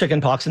had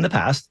chickenpox in the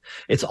past.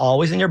 It's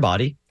always in your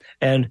body.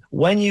 And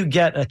when you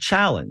get a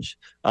challenge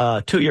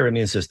to your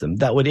immune system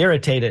that would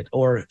irritate it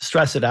or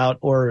stress it out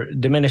or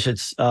diminish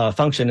its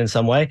function in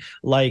some way,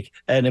 like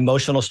an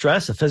emotional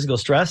stress, a physical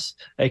stress,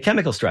 a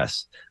chemical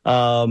stress,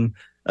 a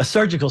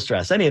surgical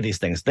stress, any of these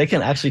things, they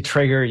can actually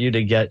trigger you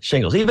to get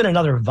shingles. Even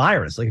another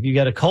virus, like if you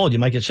get a cold, you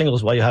might get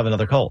shingles while you have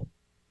another cold.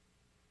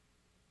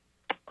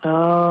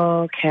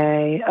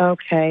 Okay,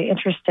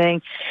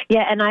 interesting.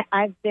 Yeah, and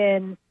I've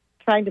been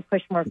trying to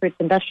push more fruits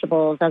and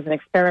vegetables as an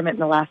experiment in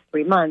the last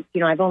 3 months.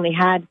 I've only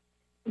had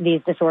these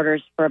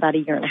disorders for about a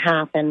year and a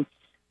half, and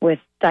with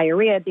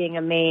diarrhea being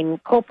a main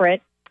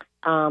culprit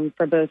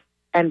for both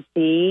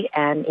MC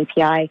and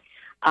API,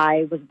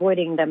 I was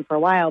avoiding them for a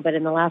while, but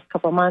in the last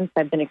couple of months,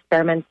 I've been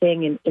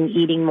experimenting and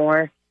eating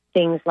more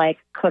things like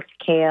cooked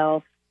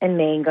kale and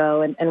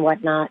mango and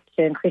whatnot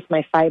to increase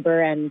my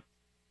fiber and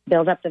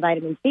build up the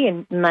vitamin C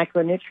and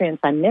micronutrients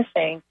I'm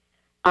missing.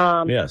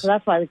 Yes. So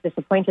that's why I was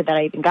disappointed that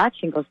I even got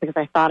shingles, because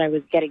I thought I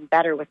was getting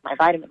better with my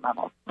vitamin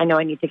levels. I know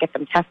I need to get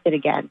them tested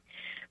again.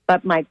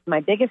 But my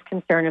biggest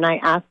concern, and I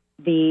asked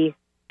the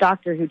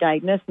doctor who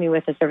diagnosed me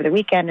with this over the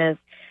weekend, is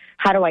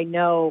how do I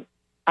know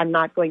I'm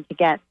not going to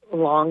get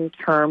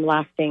long-term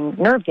lasting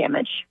nerve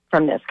damage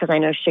from this? Because I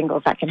know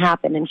shingles, that can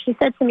happen. And she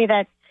said to me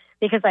that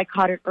because I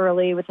caught it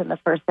early within the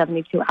first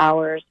 72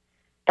 hours,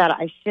 that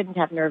I shouldn't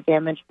have nerve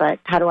damage. But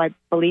how do I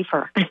believe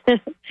her?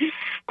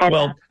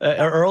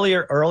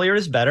 Earlier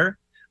is better.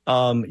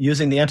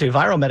 Using the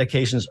antiviral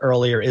medications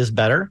earlier is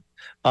better.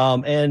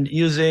 And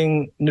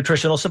using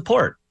nutritional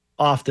support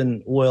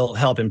often will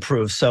help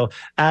improve. So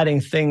adding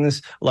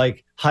things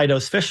like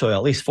high-dose fish oil,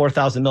 at least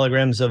 4,000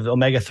 milligrams of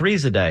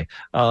omega-3s a day,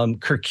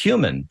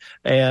 curcumin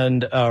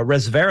and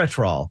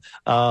resveratrol,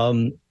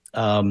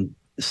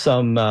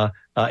 some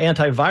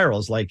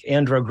antivirals like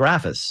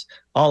andrographis.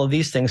 All of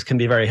these things can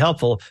be very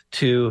helpful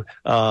to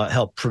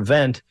help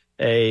prevent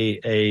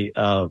a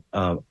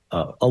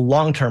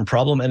long-term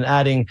problem, and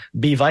adding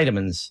B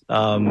vitamins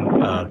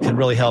can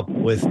really help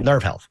with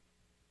nerve health.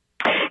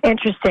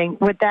 Interesting.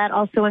 Would that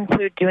also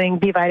include doing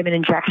B vitamin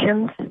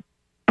injections?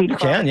 You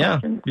can,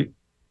 yeah.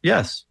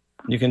 Yes.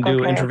 You can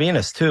do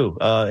intravenous too.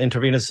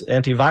 Intravenous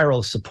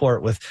antiviral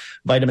support with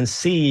vitamin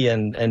C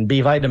and B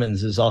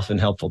vitamins is often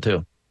helpful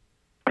too.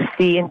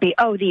 C and B.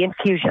 Oh, the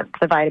infusions,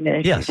 the vitamin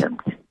infusions.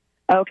 Yes.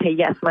 Okay,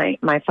 yes, my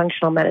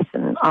functional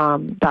medicine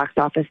doc's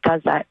office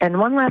does that. And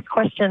one last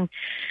question.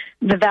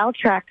 The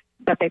Valtrex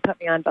that they put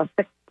me on,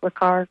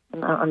 Valcyclicar, I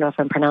don't know if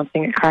I'm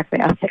pronouncing it correctly.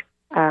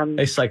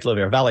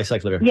 Acyclovir,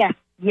 Valacyclovir.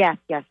 Yes,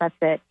 that's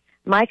it.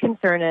 My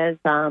concern is,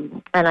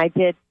 and I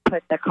did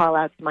put the call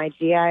out to my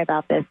GI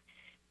about this,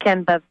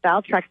 can the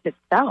Valtrex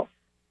itself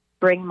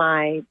bring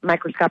my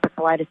microscopic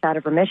colitis out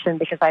of remission?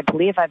 Because I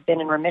believe I've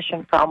been in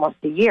remission for almost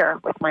a year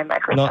with my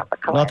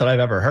microscopic colitis. Not that I've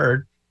ever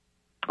heard.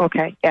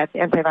 Okay, yeah, it's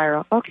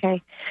antiviral. Okay.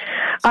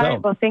 All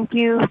right, well, thank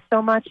you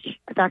so much,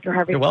 Dr.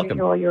 Harvey. You're welcome.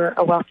 You're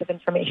a wealth of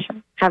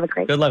information. Have a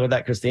great day. Good luck with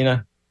that,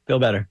 Christina. Feel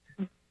better.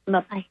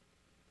 Bye-bye.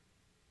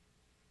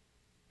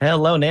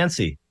 Hello,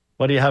 Nancy.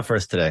 What do you have for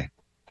us today?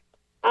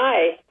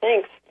 Hi,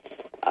 thanks.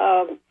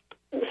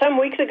 Some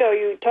weeks ago,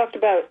 you talked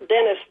about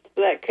dentists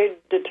that could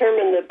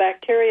determine the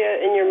bacteria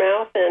in your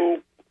mouth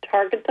and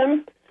target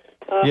them.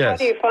 Yes. How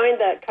do you find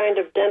that kind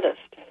of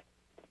dentist?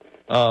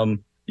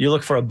 You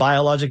look for a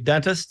biologic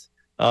dentist,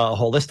 a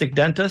holistic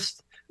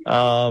dentist,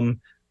 and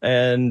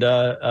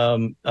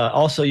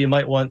also you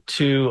might want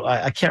to,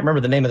 I can't remember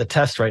the name of the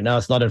test right now.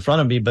 It's not in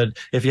front of me, but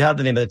if you have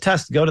the name of the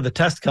test, go to the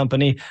test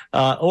company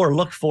or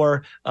look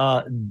for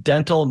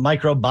dental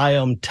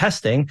microbiome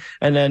testing.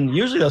 And then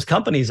usually those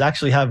companies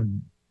actually have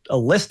a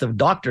list of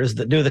doctors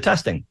that do the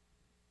testing.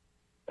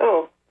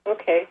 Oh,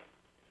 okay.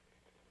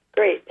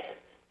 Great.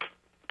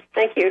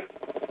 Thank you.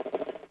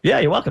 Yeah,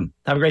 you're welcome.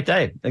 Have a great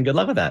day and good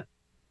luck with that.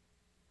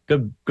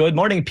 Good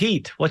morning,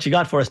 Pete. What you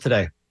got for us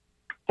today?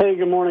 Hey,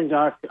 good morning,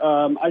 Doc.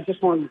 I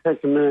just wanted to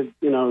take a minute.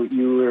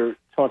 You were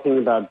talking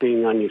about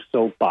being on your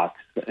soapbox,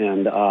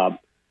 and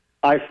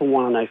I, for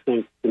one, I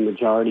think the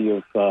majority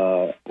of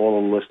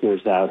all the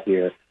listeners out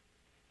here,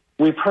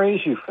 we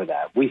praise you for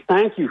that. We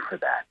thank you for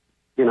that.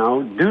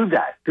 Do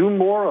that. Do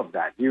more of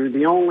that. You're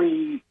the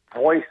only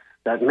voice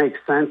that makes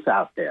sense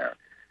out there.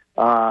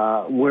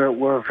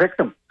 We're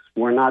victims.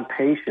 We're not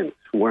patients.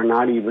 We're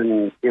not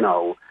even,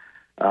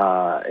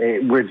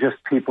 we're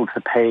just people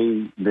to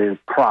pay the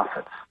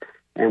profits.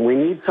 And we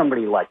need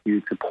somebody like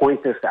you to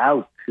point this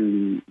out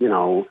to,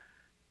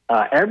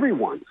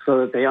 everyone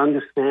so that they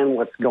understand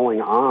what's going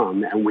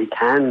on, and we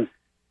can,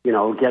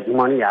 get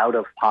money out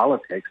of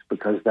politics,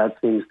 because that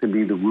seems to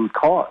be the root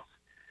cause.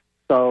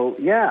 So,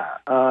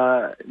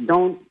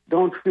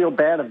 don't feel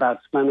bad about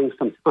spending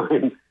some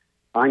time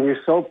on your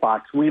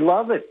soapbox. We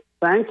love it.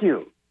 Thank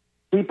you.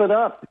 Keep it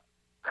up.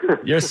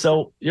 You're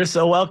so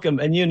welcome,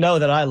 and you know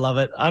that I love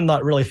it. I'm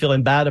not really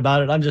feeling bad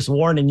about it. I'm just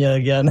warning you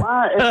again.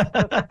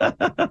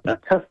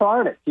 It's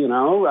cathartic,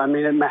 I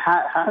mean, it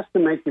has to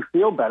make you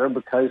feel better,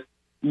 because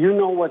you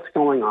know what's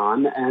going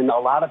on, and a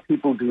lot of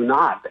people do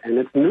not. And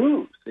it's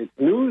news. It's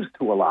news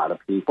to a lot of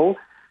people,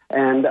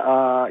 and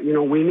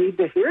we need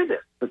to hear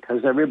this,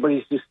 because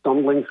everybody's just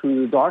stumbling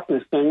through the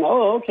darkness, saying,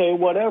 "Oh, okay,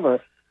 whatever."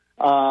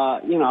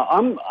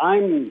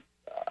 I'm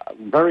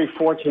very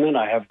fortunate.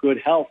 I have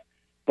good health.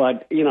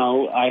 But,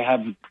 I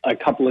have a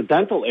couple of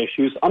dental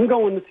issues. I'm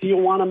going to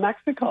Tijuana,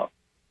 Mexico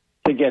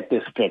to get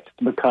this fixed,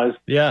 because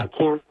I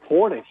can't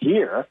afford it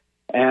here.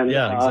 And,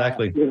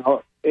 exactly.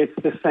 It's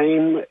the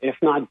same, if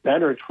not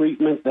better,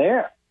 treatment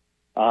there.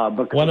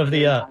 One of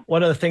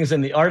the things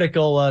in the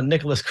article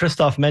Nicholas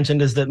Kristof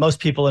mentioned is that most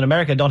people in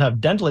America don't have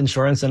dental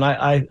insurance, and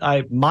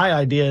my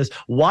idea is,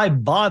 why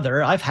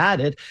bother? I've had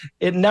it;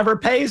 it never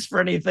pays for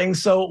anything.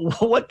 So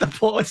what's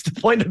the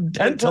point of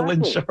dental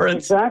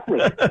insurance? Exactly.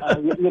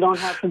 You don't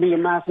have to be a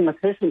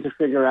mathematician to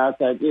figure out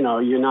that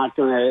you're not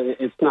going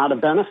to. It's not a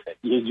benefit.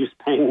 You're just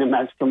paying them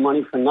extra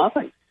money for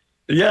nothing.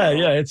 Yeah.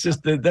 It's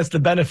just that's the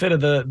benefit of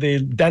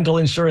the dental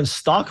insurance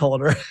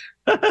stockholder.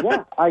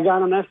 Yeah, I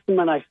got an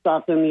estimate. I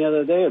stopped in the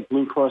other day at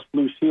Blue Cross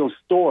Blue Shield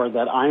store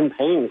that I'm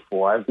paying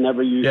for. I've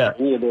never used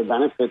any of their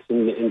benefits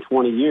in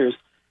 20 years.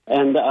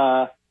 And,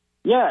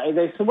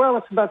 they said, well,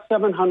 it's about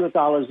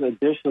 $700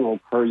 additional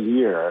per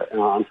year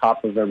on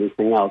top of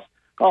everything else.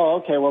 Oh,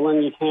 okay, well,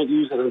 then you can't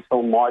use it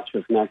until March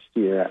of next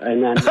year.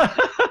 And then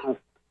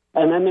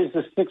and then there's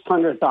a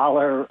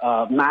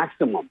 $600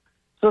 maximum.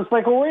 So it's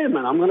like, well, wait a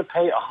minute, I'm going to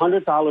pay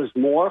 $100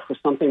 more for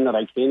something that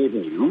I can't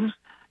even use?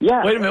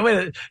 Yeah. Wait a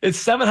minute.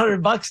 It's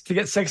 $700 to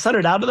get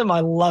 600 out of them.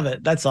 I love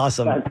it. That's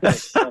awesome.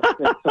 That's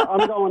it. So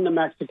I'm going to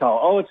Mexico.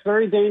 Oh, it's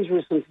very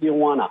dangerous in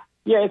Tijuana.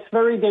 Yeah, it's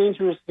very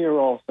dangerous here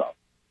also.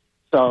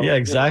 So yeah,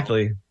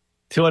 exactly.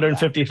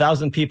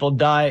 250,000 people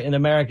die in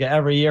America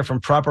every year from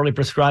properly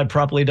prescribed,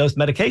 properly dosed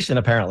medication,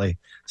 apparently.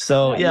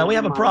 So yeah, we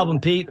have a problem,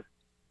 Pete.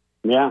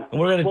 Yeah, and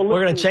we're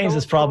gonna change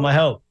this problem. I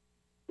hope.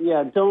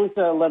 Yeah, don't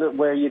let it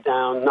wear you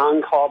down.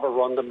 Non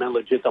carborundum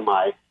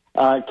illegitimi.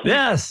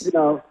 Yes.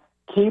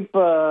 Keep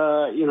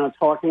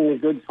talking the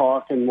good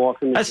talk and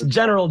walking. That's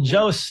General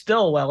Joe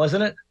Stilwell,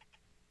 isn't it?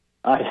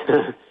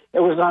 It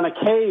was on a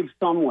cave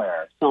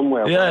somewhere.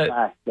 Yeah.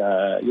 Back.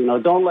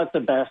 Don't let the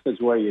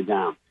bastards wear you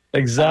down.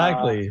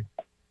 Exactly.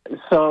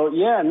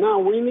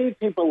 We need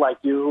people like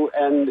you.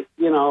 And,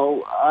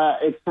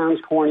 it sounds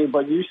corny,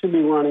 but you should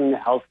be running the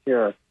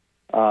healthcare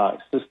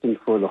system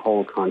for the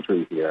whole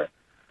country here.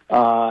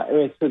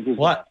 It's a disaster.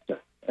 What?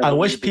 I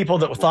wish people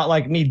that thought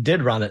like me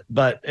did run it,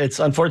 but it's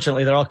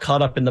unfortunately they're all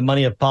caught up in the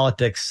money of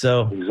politics.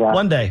 So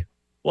one day,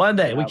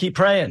 we keep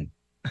praying.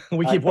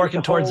 We keep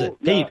working towards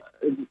it. Pete.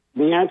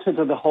 The answer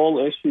to the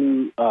whole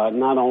issue,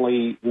 not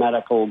only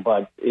medical,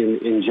 but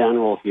in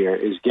general here,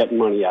 is get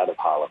money out of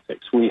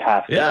politics. We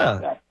have to.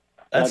 Yeah,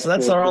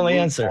 that's our only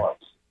answer.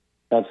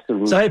 That's the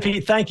root. So, hey,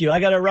 Pete, thank you. I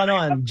got to run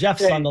on.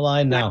 Jeff's on the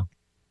line now.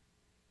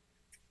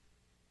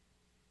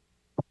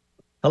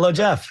 Hello,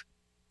 Jeff.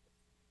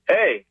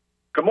 Hey,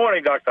 good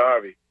morning, Dr.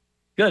 Harvey.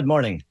 Good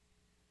morning.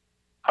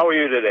 How are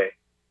you today?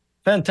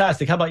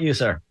 Fantastic. How about you,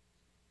 sir?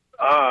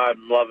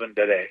 I'm loving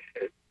today.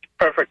 It's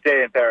a perfect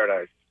day in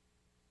paradise.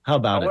 How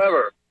about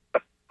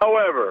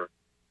However,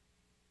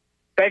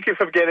 thank you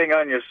for getting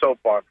on your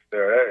soapbox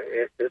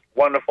there. It's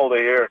wonderful to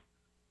hear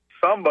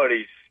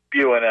somebody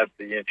spewing at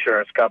the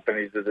insurance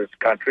companies of this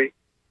country.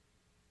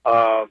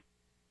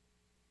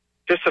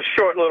 Just a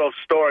short little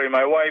story.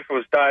 My wife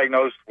was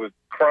diagnosed with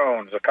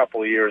Crohn's a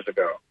couple of years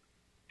ago.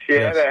 She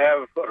had to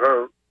have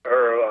her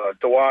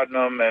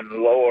duodenum and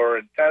lower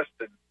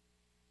intestine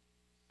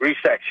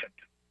resectioned.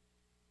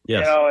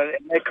 Yes.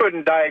 And they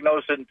couldn't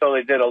diagnose it until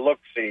they did a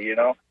look-see,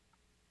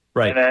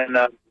 Right. And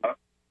then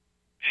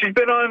she's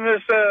been on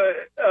this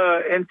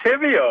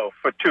Entyvio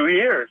for 2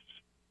 years.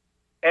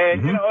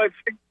 And, it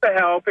seems to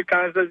help. It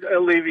kind of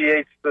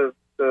alleviates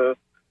the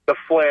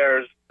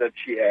flares that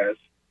she has.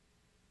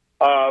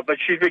 But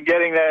she's been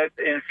getting that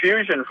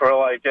infusion for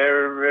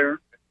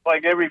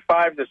every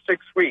 5 to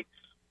 6 weeks.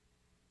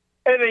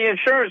 And the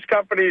insurance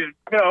company's,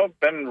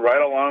 been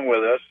right along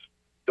with us,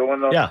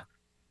 doing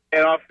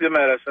and off the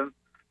medicine.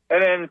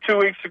 And then 2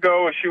 weeks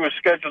ago, she was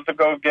scheduled to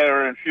go get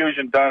her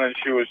infusion done, and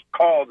she was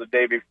called the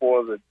day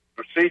before the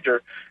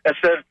procedure and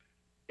said,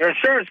 your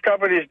insurance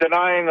company is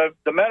denying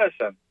the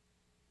medicine.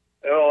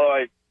 They were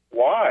like,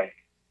 why?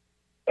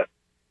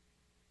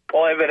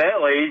 Well,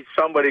 evidently,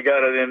 somebody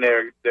got it in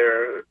their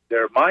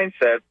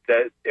mindset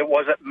that it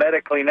wasn't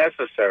medically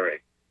necessary.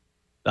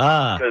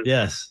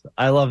 Yes.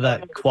 I love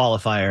that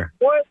qualifier.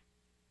 What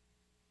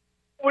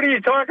are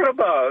you talking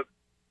about?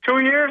 2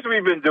 years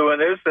we've been doing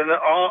this, and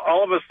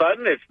all of a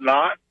sudden it's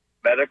not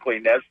medically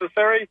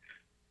necessary.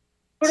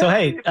 So,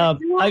 hey,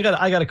 I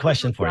got a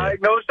question for you.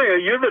 Diagnosing? Are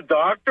you the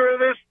doctor of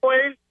this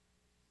place?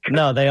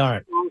 No, they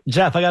aren't.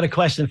 Jeff, I got a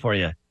question for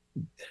you.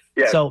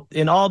 Yes. So,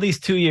 in all these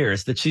 2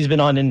 years that she's been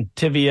on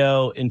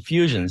Entyvio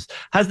infusions,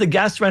 has the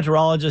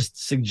gastroenterologist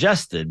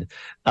suggested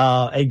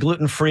a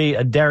gluten-free,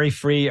 a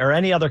dairy-free, or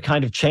any other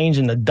kind of change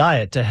in the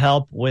diet to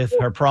help with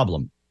her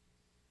problem?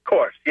 Of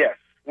course, yes.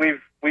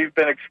 We've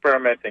been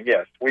experimenting.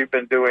 Yes, we've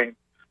been doing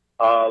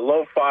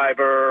low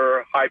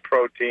fiber, high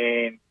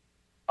protein,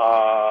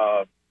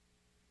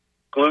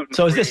 gluten.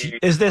 So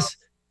is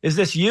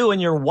this you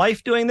and your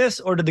wife doing this,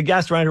 or did the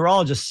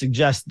gastroenterologist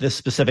suggest this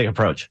specific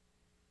approach?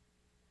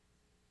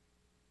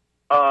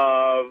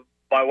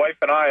 My wife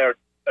and I are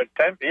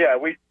attempting. Yeah,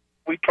 we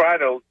try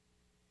to.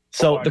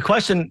 So the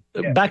question,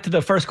 back to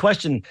the first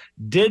question,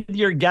 did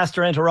your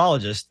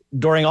gastroenterologist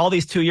during all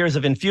these 2 years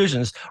of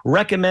infusions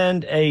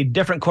recommend a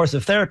different course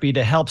of therapy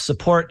to help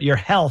support your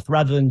health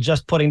rather than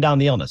just putting down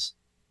the illness?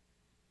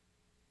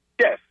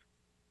 Yes.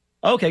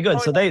 Okay, good.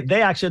 So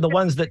they actually are the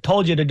ones that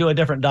told you to do a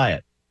different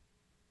diet.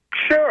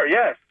 Sure,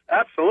 yes,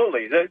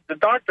 absolutely. The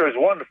doctor is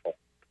wonderful.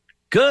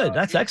 Good,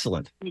 that's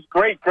excellent. He's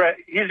great.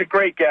 He's a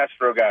great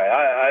gastro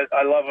guy.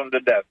 I love him to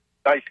death.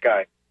 Nice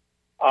guy.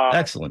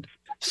 Excellent.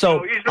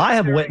 So I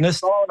have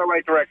witnessed all in the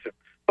right direction.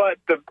 But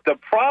the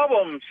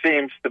problem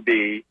seems to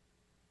be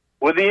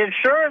with the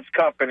insurance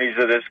companies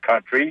of this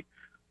country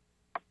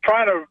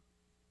trying to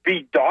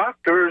be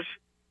doctors,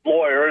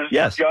 lawyers,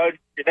 judges,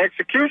 and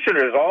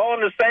executioners, all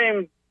in the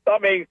same. I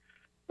mean,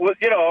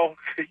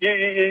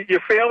 you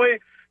feel me?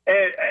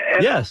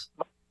 And yes.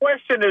 My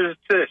question is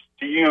this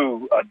to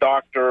you, a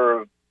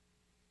doctor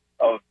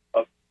of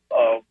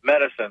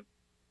medicine,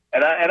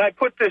 and I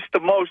put this to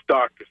most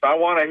doctors. I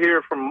want to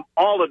hear from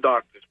all the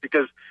doctors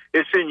because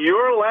it's in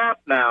your lap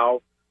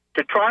now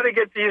to try to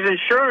get these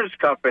insurance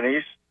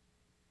companies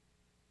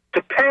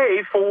to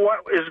pay for what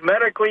is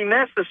medically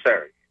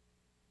necessary.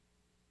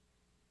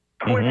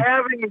 Quit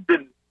having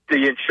the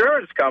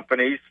insurance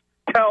companies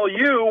tell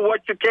you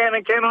what you can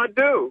and cannot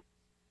do.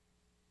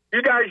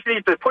 You guys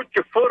need to put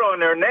your foot on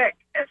their neck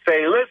and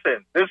say,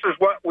 listen, this is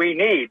what we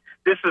need.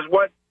 This is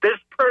what this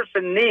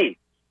person needs,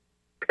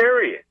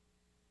 period.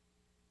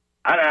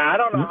 I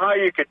don't know how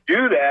you could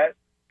do that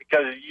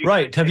because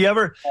right. Have you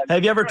ever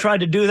tried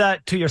to do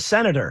that to your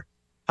senator?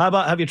 How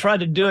about, have you tried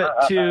to do it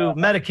to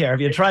Medicare?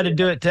 Have you tried to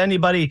do it to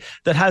anybody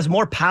that has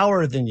more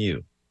power than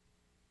you?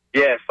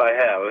 Yes, I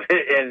have.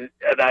 And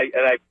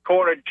I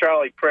cornered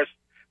Charlie Crist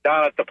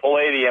down at the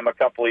Palladium a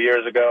couple of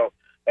years ago.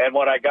 And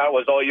what I got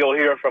was, you'll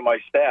hear from my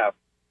staff.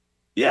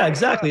 Yeah,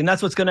 exactly. And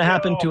that's what's going to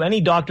happen to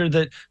any doctor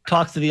that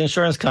talks to the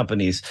insurance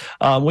companies.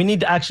 We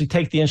need to actually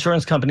take the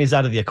insurance companies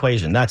out of the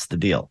equation. That's the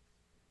deal.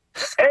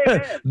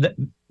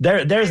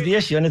 There's the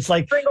issue. And it's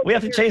like, we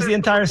have to change the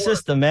entire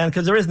system, man,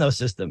 because there is no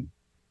system.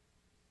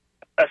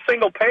 A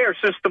single payer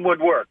system would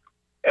work.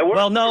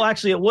 Well, no,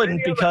 actually it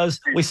wouldn't, because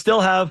we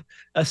still have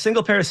a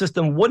single payer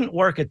system wouldn't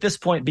work at this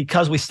point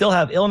because we still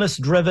have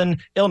illness-driven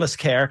illness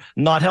care,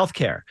 not health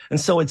care. And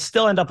so it'd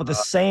still end up with the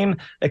same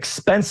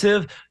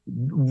expensive,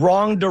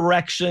 wrong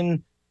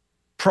direction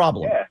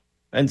problem. Yeah.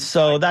 And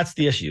so that's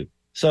the issue.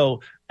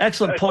 So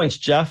excellent points,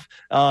 Jeff.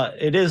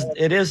 It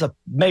is a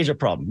major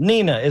problem.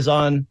 Nina is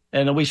on,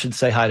 and we should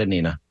say hi to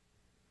Nina.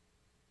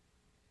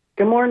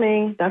 Good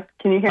morning.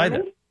 Can you hear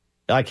me?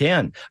 I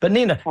can. But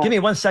Nina, give me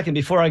 1 second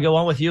before I go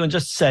on with you and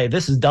just say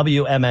this is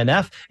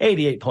WMNF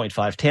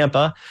 88.5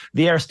 Tampa.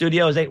 The air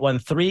studio is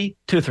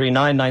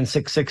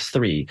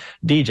 813-239-9663.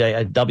 DJ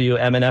at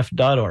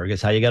WMNF.org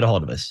is how you get a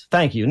hold of us.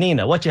 Thank you.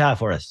 Nina, what you have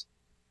for us?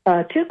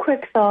 2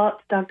 quick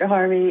thoughts, Dr.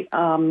 Harvey.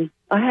 I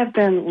have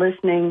been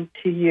listening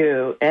to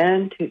you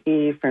and to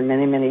Eve for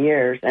many, many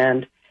years.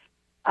 And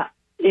I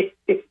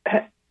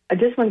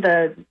just want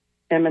the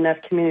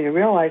MNF community to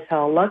realize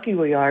how lucky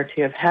we are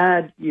to have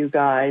had you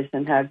guys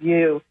and have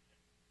you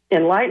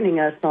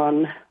enlightening us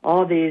on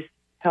all these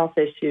health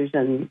issues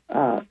and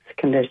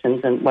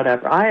conditions and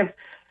whatever. I have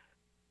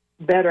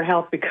better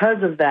health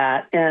because of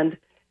that. And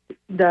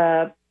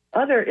the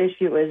other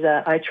issue is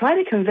that I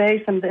try to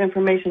convey some of the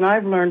information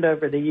I've learned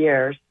over the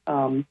years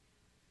to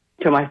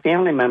my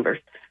family members.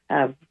 I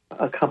have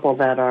a couple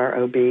that are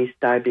obese,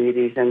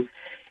 diabetes, and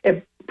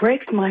it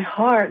breaks my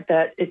heart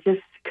that it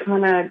just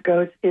kind of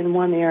goes in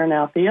one ear and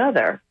out the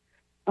other.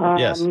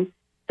 Yes.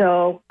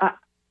 So,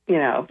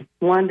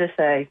 wanted to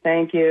say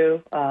thank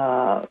you,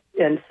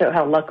 and so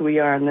how lucky we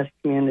are in this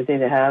community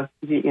to have,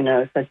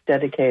 such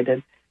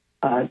dedicated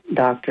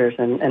doctors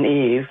and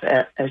Eve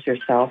as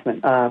yourself,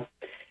 and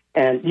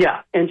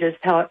just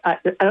how I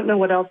don't know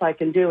what else I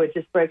can do. It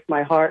just breaks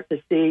my heart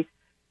to see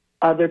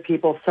other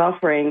people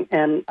suffering,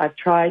 and I've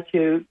tried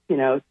to,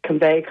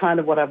 convey kind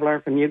of what I've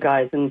learned from you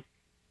guys, and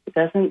it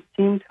doesn't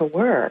seem to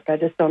work. I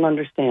just don't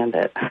understand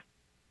it.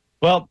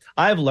 Well,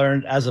 I've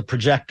learned as a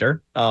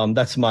projector,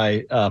 that's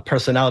my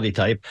personality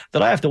type,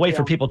 that I have to wait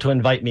for people to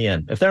invite me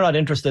in. If they're not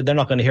interested, they're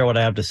not going to hear what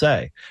I have to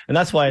say. And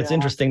that's why it's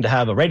interesting to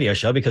have a radio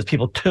show, because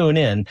people tune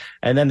in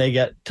and then they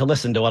get to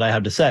listen to what I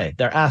have to say.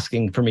 They're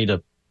asking for me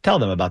to tell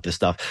them about this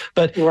stuff.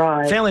 But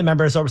family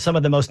members are some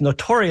of the most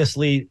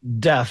notoriously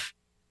deaf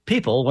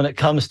people when it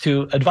comes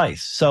to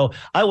advice. So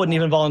I wouldn't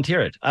even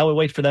volunteer it. I would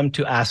wait for them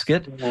to ask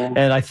it.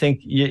 And I think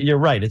you're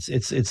right.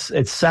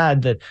 It's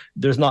sad that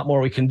there's not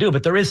more we can do,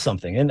 but there is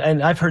something.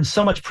 And I've heard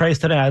so much praise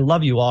today. I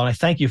love you all and I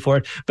thank you for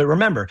it. But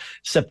remember,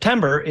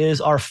 September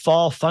is our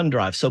fall fund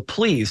drive. So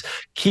please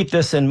keep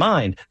this in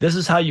mind. This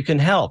is how you can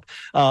help.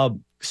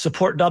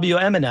 Support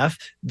WMNF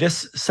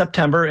this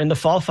September in the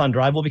fall fund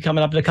drive. Will be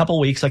coming up in a couple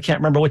of weeks. I can't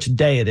remember which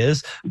day it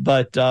is,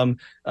 but the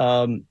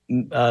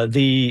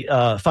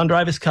fund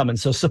drive is coming.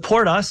 So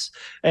support us,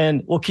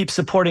 and we'll keep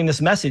supporting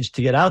this message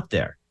to get out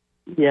there.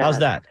 Yeah. How's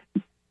that?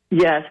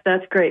 Yes,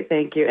 that's great.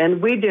 Thank you.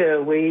 And we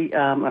do. We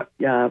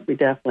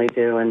definitely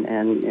do,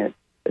 and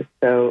it's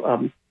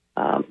so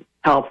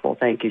helpful.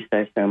 Thank you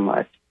so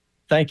much.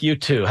 Thank you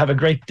too. Have a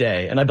great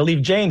day. And I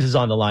believe James is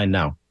on the line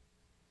now.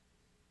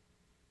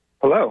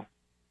 Hello.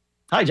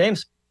 Hi,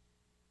 James.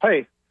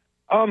 Hey,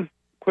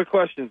 quick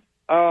question.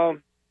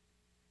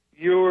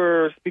 You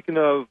were speaking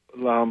of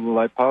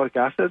lipoic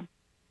acid?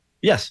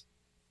 Yes.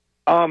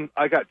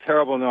 I got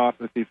terrible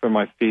neuropathy for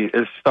my feet.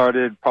 It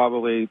started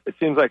it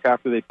seems like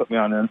after they put me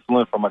on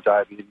insulin for my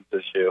diabetes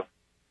issue.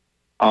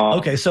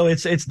 Okay, so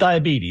it's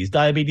diabetes.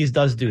 Diabetes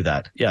does do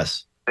that,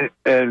 yes.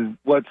 And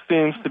what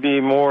seems to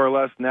be more or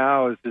less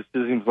now is it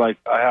seems like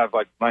I have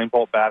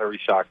 9-volt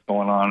battery shocks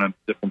going on in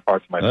different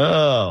parts of my feet.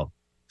 Oh.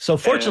 So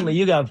fortunately,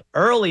 you have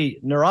early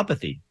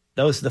neuropathy.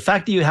 The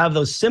fact that you have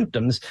those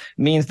symptoms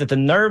means that the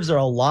nerves are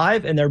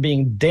alive and they're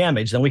being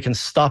damaged, and we can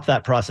stop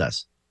that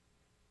process.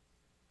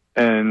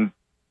 And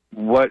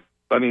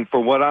for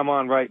what I'm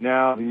on right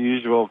now, the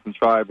usual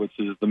contrived, which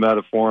is the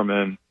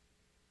metformin,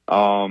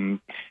 Gemfibrozol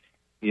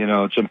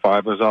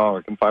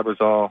or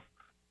Gemfibrozol.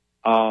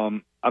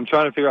 I'm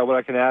trying to figure out what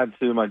I can add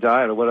to my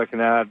diet, or what I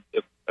can add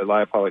if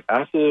lipoic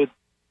acid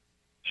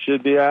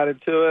should be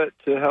added to it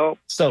to help.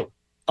 So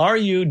are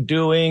you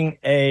doing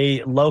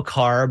a low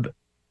carb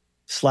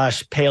 /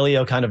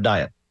 paleo kind of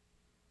diet?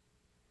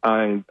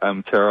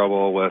 I'm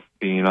terrible with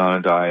being on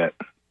a diet.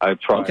 I've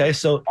tried. Okay,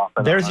 so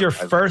there's your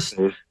first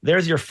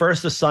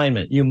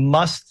assignment. You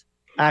must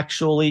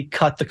actually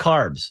cut the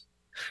carbs.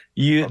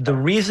 The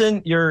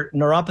reason your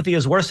neuropathy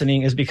is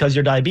worsening is because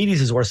your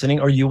diabetes is worsening,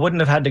 or you wouldn't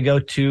have had to go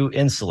to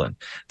insulin.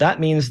 That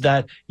means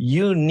that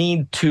you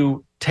need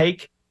to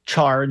take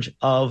charge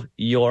of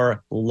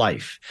your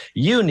life.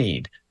 You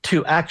need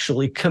to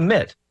actually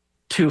commit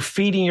to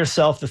feeding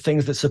yourself the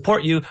things that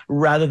support you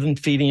rather than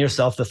feeding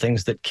yourself the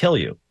things that kill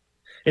you.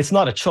 It's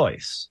not a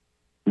choice.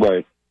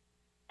 Right.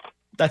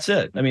 That's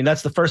it. I mean,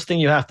 that's the first thing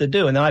you have to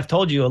do. And then I've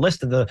told you a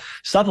list of the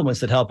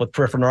supplements that help with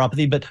peripheral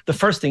neuropathy. But the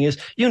first thing is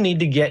you need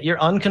to get your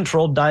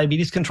uncontrolled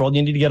diabetes controlled.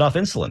 You need to get off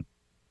insulin.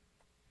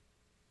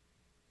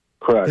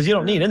 Correct. Because you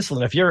don't need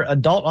insulin. If you're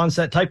adult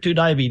onset type 2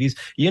 diabetes,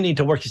 you need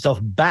to work yourself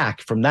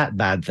back from that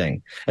bad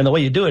thing. And the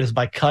way you do it is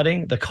by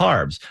cutting the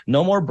carbs.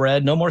 No more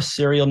bread, no more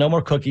cereal, no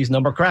more cookies, no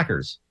more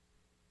crackers.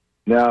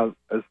 Now,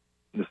 as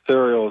the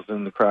cereals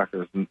and the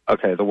crackers,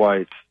 okay, the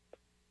whites.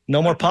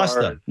 No more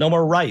pasta, no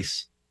more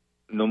rice.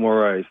 No more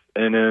rice.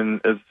 And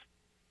then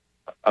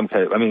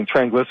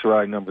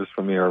triglyceride numbers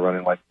for me are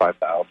running like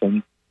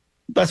 5,000.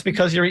 That's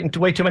because you're eating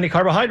way too many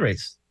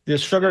carbohydrates. The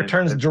sugar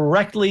turns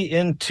directly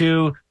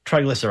into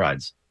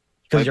triglycerides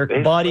because your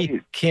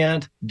body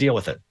can't deal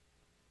with it.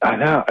 I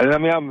know. And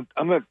I'm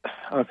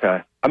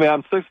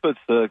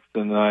 6'6",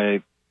 and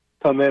I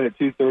come in at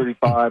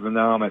 235, and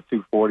now I'm at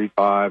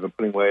 245. I'm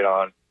putting weight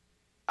on.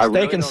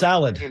 Steak and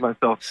salad. I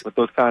myself with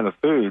those kind of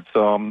foods,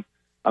 so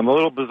I'm a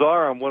little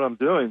bizarre on what I'm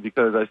doing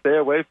because I stay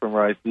away from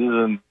rices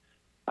and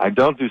I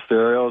don't do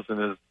cereals,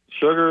 and as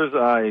sugars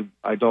I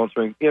don't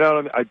drink. You know what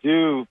I mean? I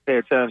do pay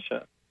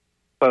attention.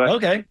 But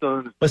okay.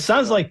 But it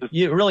sounds like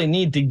you really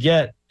need to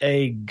get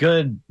a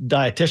good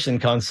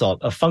dietitian consult,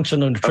 a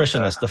functional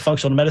nutritionist, a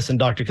functional medicine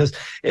doctor, because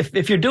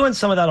if you're doing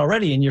some of that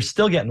already and you're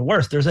still getting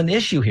worse, there's an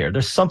issue here.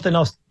 There's something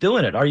else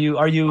doing it. Do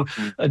you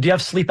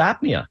have sleep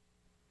apnea?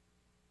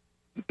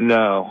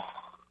 No.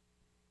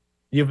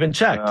 You've been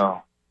checked?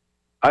 No.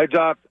 I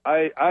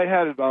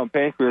had a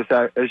pancreas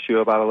issue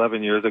about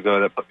 11 years ago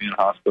that put me in the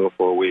hospital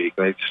for a week.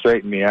 They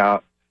straightened me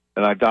out,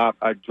 and I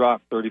dropped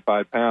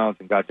 35 pounds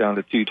and got down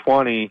to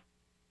 220.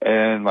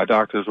 And my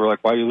doctors were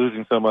like, "Why are you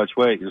losing so much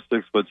weight? You're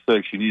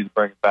 6'6". You need to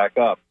bring it back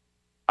up."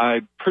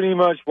 I pretty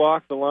much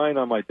walked the line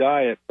on my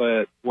diet,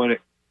 but I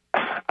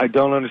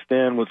don't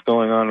understand what's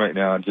going on right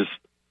now.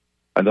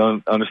 I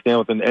don't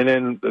understand and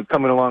then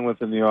coming along with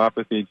the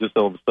neuropathy, just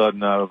all of a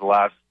sudden out of the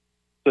last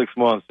 6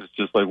 months, it's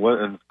just like, what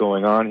is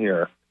going on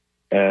here?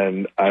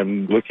 And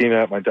I'm looking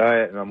at my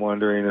diet, and I'm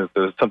wondering if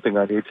there's something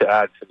I need to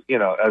add to,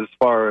 as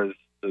far as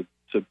to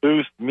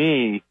boost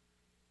me.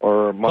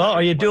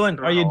 Are you doing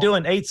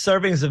 8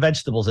 servings of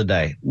vegetables a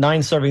day, 9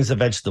 servings of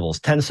vegetables,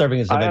 10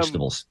 servings of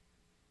vegetables?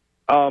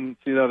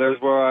 There's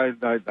where I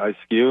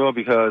skew,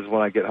 because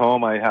when I get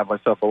home, I have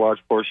myself a large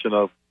portion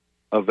of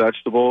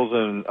vegetables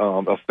and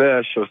a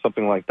fish or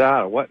something like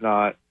that or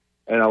whatnot.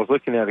 And I was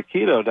looking at a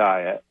keto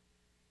diet.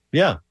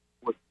 Yeah.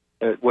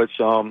 Which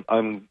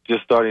I'm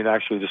just starting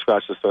actually to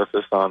scratch the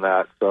surface on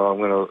that. So I'm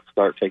going to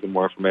start taking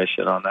more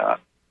information on that.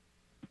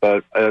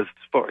 But as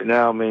for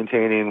now,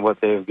 maintaining what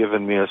they've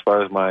given me as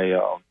far as my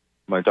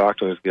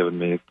doctor has given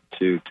me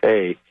to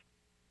take,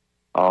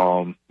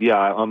 I'm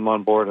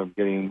on board. I'm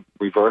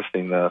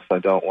reversing this. I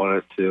don't want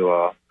it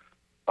to.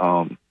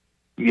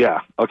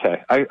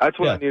 Okay. That's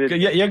what I needed.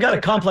 You got a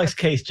complex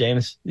case,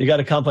 James. You got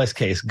a complex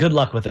case. Good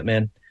luck with it,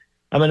 man.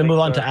 I'm going to move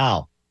on to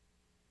Al.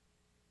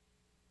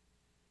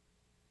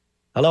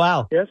 Hello,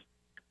 Al. Yes.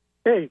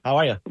 Hey. How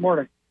are you? Good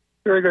morning.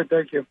 Very good,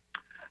 thank you.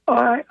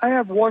 I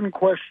have one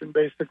question,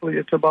 basically.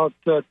 It's about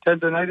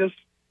tendinitis.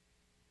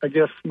 I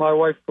guess my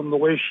wife, from the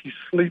way she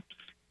sleeps,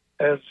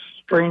 has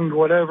strained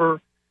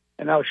whatever,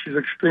 and now she's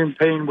extreme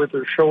pain with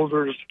her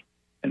shoulders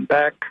and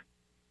back.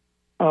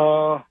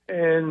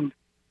 And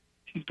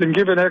she's been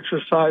given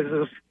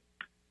exercises.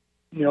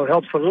 It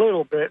helps a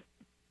little bit.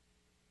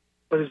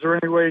 But is there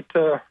any way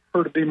for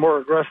her to be more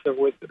aggressive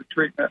with the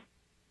treatment?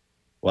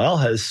 Well,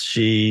 has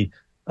she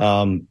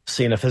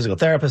seen a physical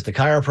therapist, a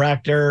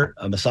chiropractor,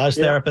 a massage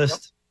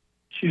therapist? Yep.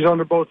 She's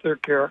under both their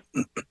care.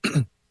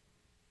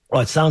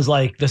 Well, it sounds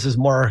like this is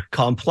more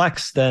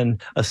complex than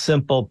a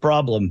simple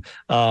problem,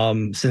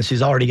 since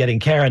she's already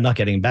getting care and not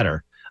getting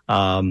better.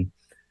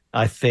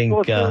 I think...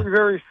 Well, it's very,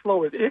 very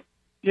slow. The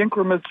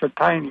increments are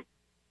tiny.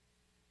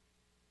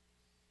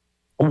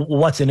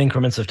 What's in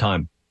increments of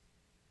time?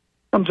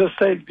 I'm just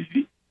saying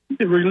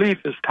the relief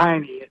is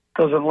tiny.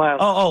 doesn't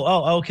last.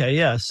 Okay,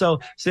 yeah. So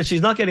since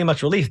she's not getting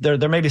much relief,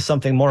 there may be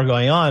something more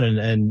going on,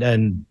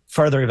 and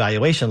further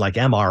evaluation like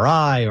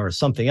MRI or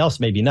something else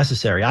may be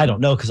necessary. I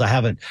don't know because I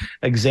haven't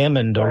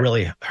examined or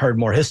really heard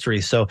more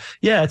history. So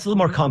yeah, it's a little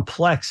more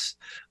complex.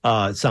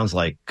 It sounds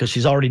like because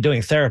she's already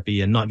doing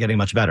therapy and not getting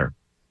much better.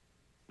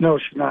 No,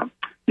 she's not.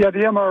 Yeah, the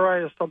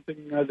MRI is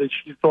something that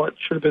she thought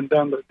should have been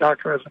done, but the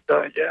doctor hasn't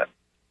done it yet.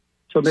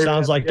 So maybe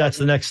sounds like that's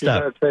the next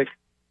step.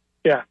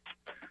 Yeah,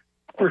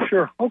 for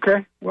sure.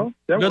 Okay. Well,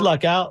 good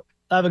luck, Al.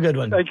 Have a good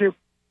one. Thank you.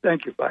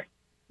 Thank you. Bye.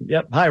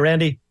 Yep. Hi,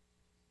 Randy.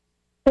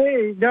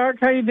 Hey, Doc.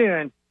 How you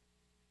doing?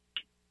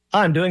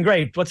 I'm doing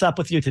great. What's up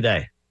with you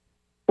today?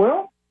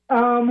 Well,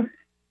 I'm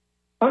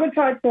a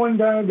type 1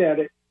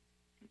 diabetic.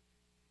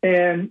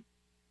 And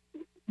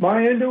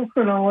my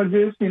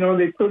endocrinologist,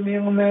 they put me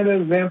on that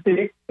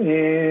Ozempic,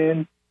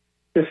 and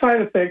the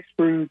side effects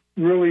were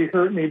really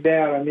hurt me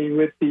bad. I mean,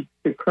 with the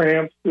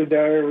cramps, the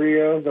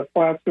diarrhea, the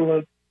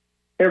flatulence,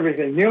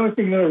 everything. The only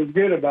thing that was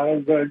good about it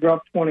is that I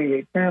dropped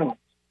 28 pounds.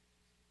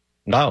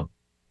 Wow.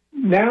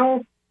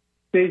 Now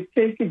they've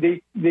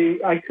taken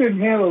I couldn't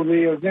handle the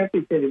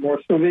Ozempic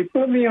anymore, so they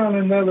put me on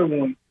another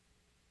one.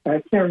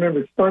 I can't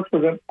remember. It starts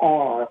with an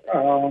R,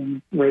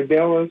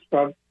 Rebellus,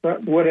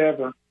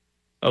 whatever.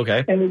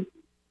 Okay. And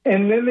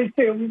then they're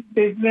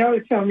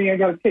telling me I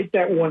got to take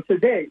that once a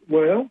day.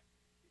 Well,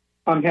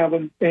 I'm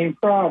having the same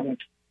problem.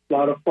 A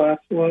lot of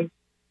flatulence,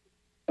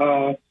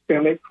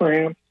 stomach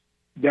cramps,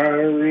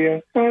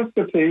 diarrhea,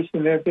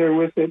 constipation out there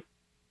with it.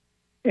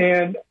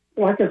 And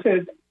like I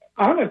said,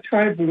 I'm a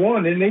type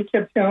 1, and they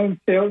kept telling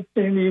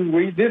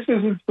me, this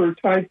isn't for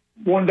type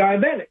 1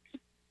 diabetics.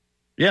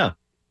 Yeah.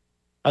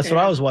 That's what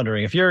I was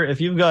wondering. If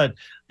you've got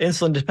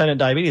insulin-dependent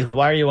diabetes,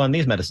 why are you on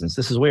these medicines?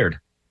 This is weird.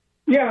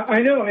 Yeah, I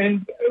know.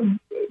 And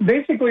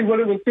basically what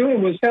it was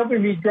doing was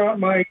helping me get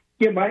my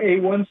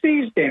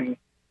A1Cs down.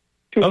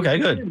 Okay,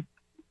 good.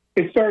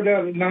 It started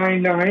out at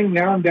 9.9.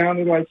 Now I'm down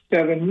to like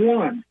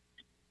 7.1.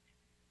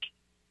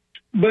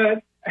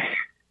 But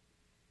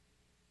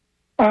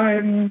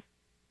I'm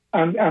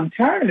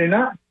tired and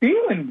not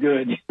feeling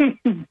good.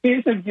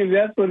 Basically,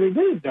 that's what it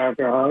is,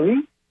 Dr.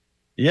 Harvey.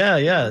 Yeah.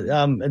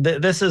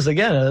 This is,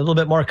 again, a little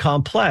bit more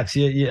complex.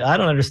 I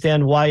don't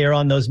understand why you're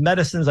on those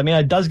medicines. I mean,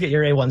 it does get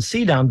your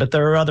A1C down, but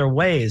there are other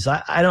ways.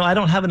 I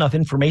don't have enough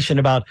information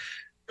about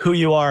who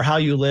you are, how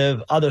you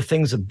live, other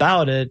things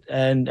about it.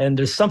 And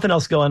there's something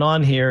else going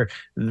on here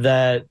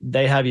that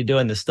they have you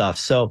doing this stuff.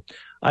 So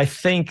I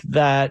think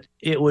that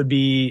it would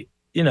be,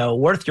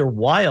 worth your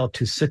while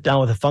to sit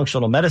down with a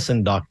functional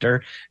medicine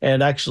doctor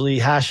and actually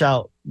hash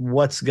out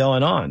what's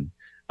going on.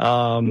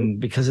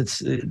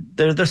 Because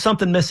there's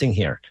something missing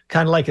here.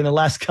 Kind of like in the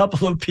last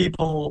couple of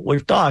people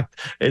we've talked,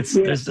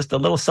 there's just a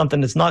little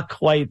something that's not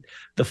quite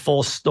the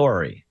full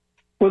story.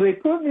 Well, they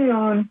put me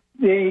on.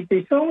 They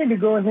told me to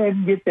go ahead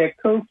and get that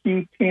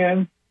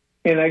CoQ10,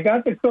 and I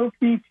got the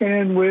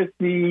CoQ10 with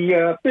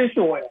the fish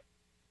oil.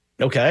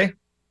 Okay.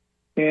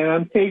 And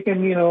I'm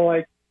taking,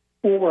 like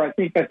 4. I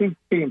think I'm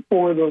taking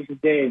 4 of those a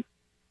day.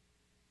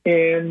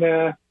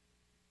 And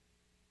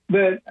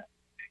but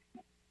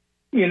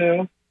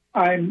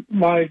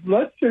my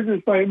blood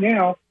sugars right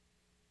now,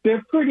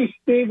 they're pretty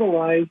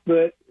stabilized,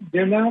 but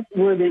they're not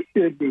where they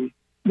should be.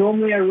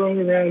 Normally I run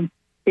around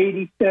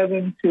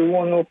 87 to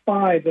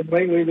 105, and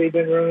lately they've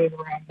been running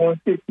around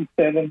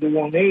 157 to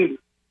 180.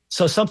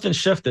 So something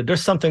shifted.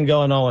 There's something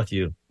going on with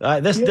you.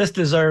 This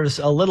deserves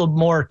a little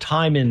more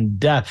time in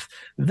depth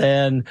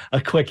than a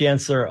quick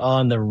answer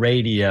on the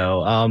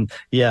radio. And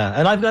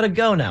I've got to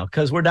go now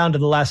because we're down to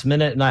the last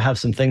minute and I have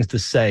some things to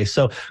say.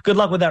 So good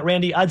luck with that,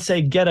 Randy. I'd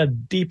say get a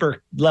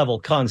deeper level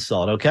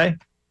consult, okay?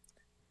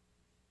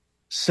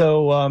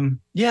 So,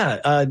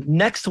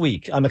 next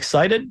week, I'm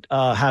excited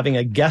having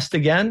a guest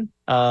again.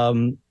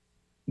 Mr.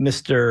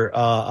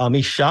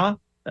 Amish Shah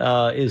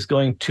is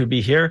going to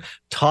be here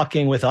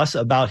talking with us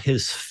about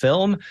his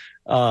film,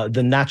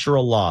 The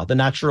Natural Law. The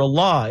Natural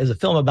Law is a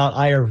film about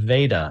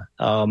Ayurveda.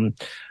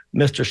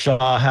 Mr.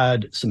 Shah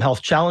had some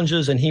health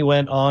challenges, and he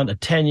went on a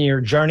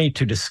 10-year journey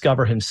to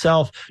discover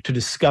himself, to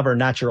discover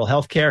natural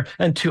health care,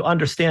 and to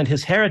understand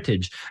his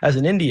heritage as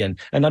an Indian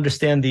and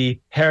understand the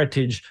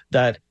heritage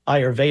that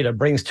Ayurveda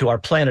brings to our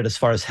planet as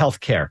far as health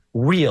care,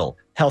 real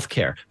health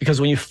care. Because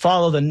when you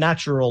follow the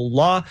natural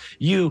law,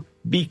 you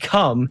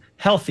become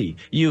healthy,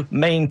 you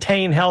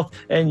maintain health,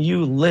 and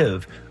you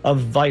live a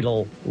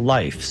vital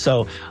life.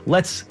 So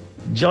let's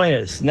join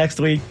us next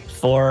week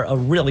for a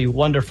really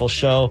wonderful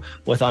show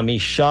with Amish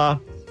Shah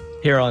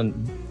here on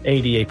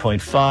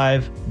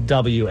 88.5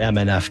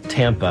 WMNF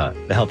Tampa,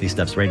 the Healthy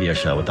Steps radio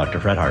show with Dr.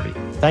 Fred Harvey.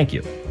 Thank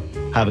you.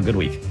 Have a good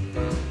week.